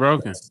 Maybe it's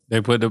broken.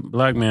 They put the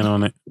black man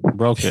on it.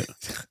 Broke it.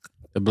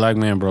 The black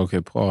man broke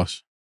it.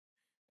 Pause.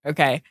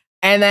 Okay.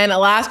 And then a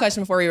last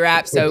question before we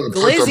wrap. So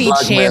Glizzy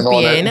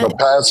champion,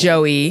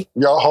 Joey.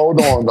 Yo,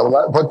 hold on.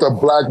 Put the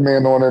black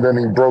man on it and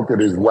he broke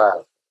it is whack.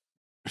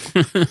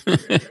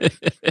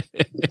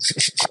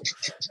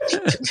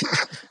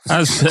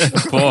 I said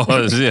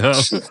pause, yo.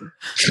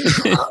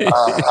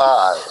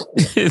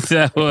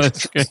 That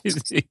was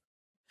crazy.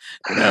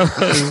 That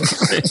was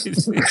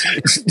crazy.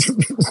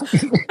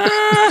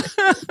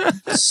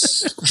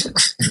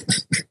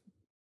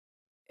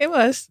 It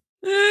was.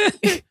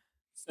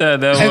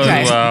 That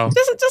was wild.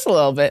 Just a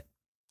little bit.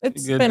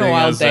 It's been a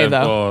wild day,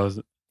 though.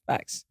 Pause.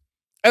 Facts.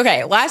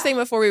 Okay, last thing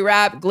before we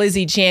wrap,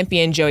 Glizzy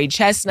champion Joey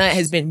Chestnut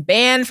has been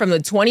banned from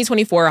the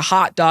 2024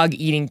 hot dog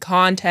eating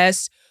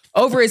contest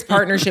over his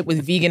partnership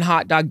with vegan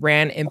hot dog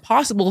brand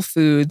Impossible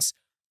Foods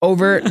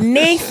over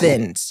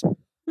Nathan's.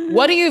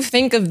 What do you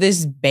think of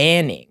this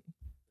banning?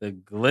 The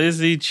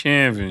Glizzy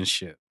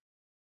Championship.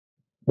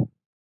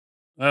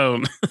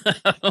 Oh,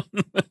 I don't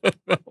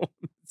know.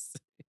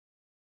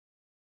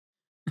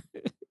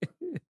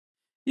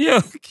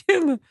 Yo,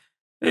 killer.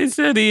 They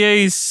said he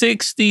ate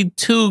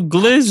 62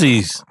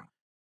 glizzies.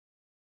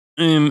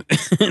 And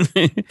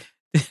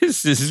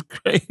this is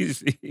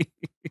crazy.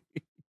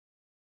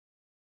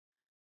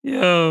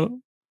 Yo.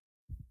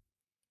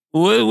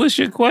 What's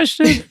your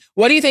question?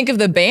 What do you think of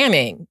the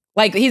banning?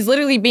 Like, he's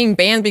literally being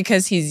banned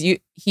because he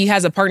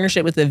has a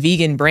partnership with a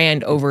vegan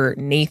brand over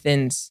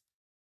Nathan's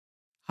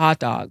hot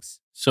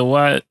dogs. So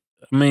what?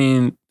 I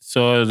mean,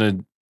 so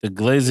the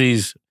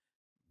glizzies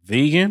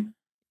vegan?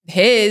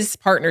 His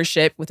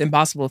partnership with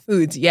Impossible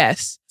Foods,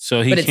 yes.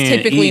 So he but it's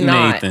can't typically eat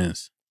not.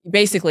 Nathan's.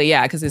 Basically,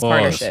 yeah, because his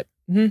partnership.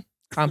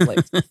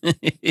 Conflict.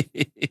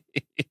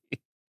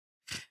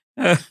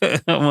 I'm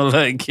gonna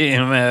let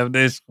Kim have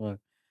this one.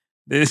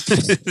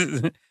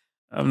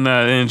 I'm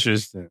not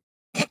interested.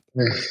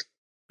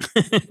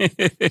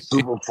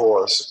 Super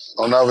force.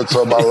 Don't ever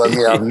talk about let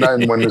me have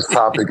nothing when this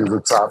topic is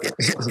a topic.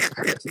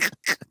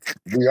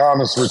 Be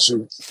honest with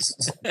you.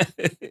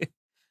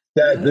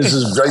 Stat, this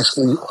is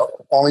basically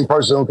only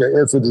person who can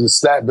answer the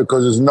stat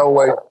because there's no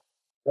way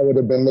I would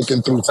have been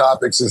looking through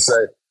topics and say,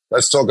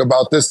 let's talk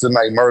about this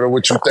tonight, Murder.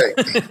 What you think?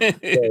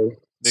 So,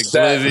 The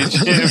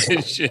Glizzy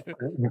Championship.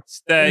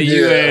 Stat,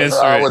 you answer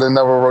I would it. have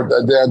never wrote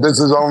that down. This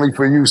is only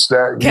for you,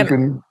 Stat. You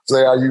can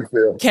say how you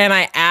feel. Can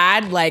I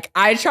add? Like,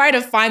 I try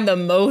to find the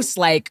most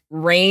like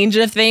range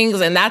of things,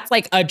 and that's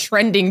like a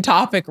trending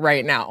topic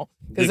right now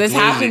because this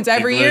happens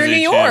every year in New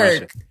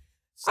York.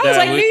 I was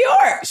like, New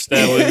York.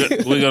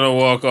 Stat, we're gonna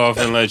walk off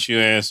and let you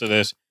answer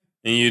this,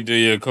 and you do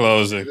your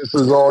closing. This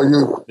is all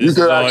you. This You is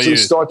could all actually you.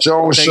 start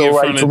your own Take show it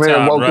right from from the here.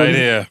 top, Welcome. right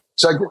here.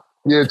 Check it.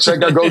 Yeah,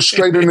 check. I go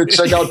straight in and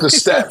check out the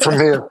stat from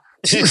here.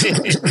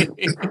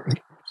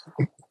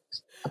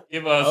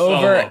 Give us Over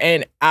solo.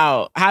 and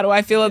out. How do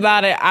I feel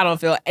about it? I don't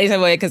feel any type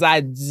of way because I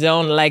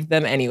don't like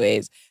them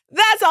anyways.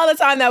 That's all the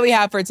time that we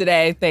have for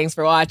today. Thanks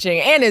for watching.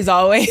 And as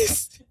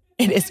always,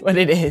 it is what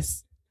it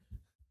is.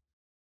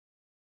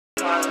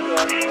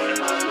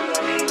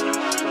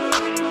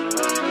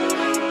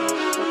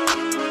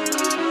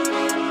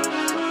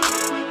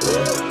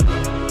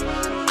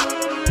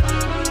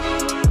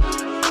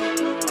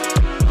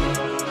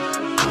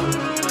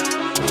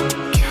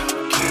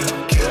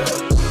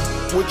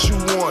 What you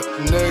want,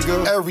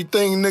 nigga?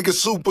 Everything, nigga,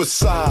 super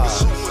size.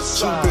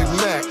 Two Big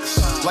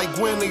Macs. Like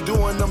when they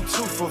doing them 2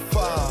 for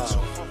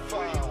 $5.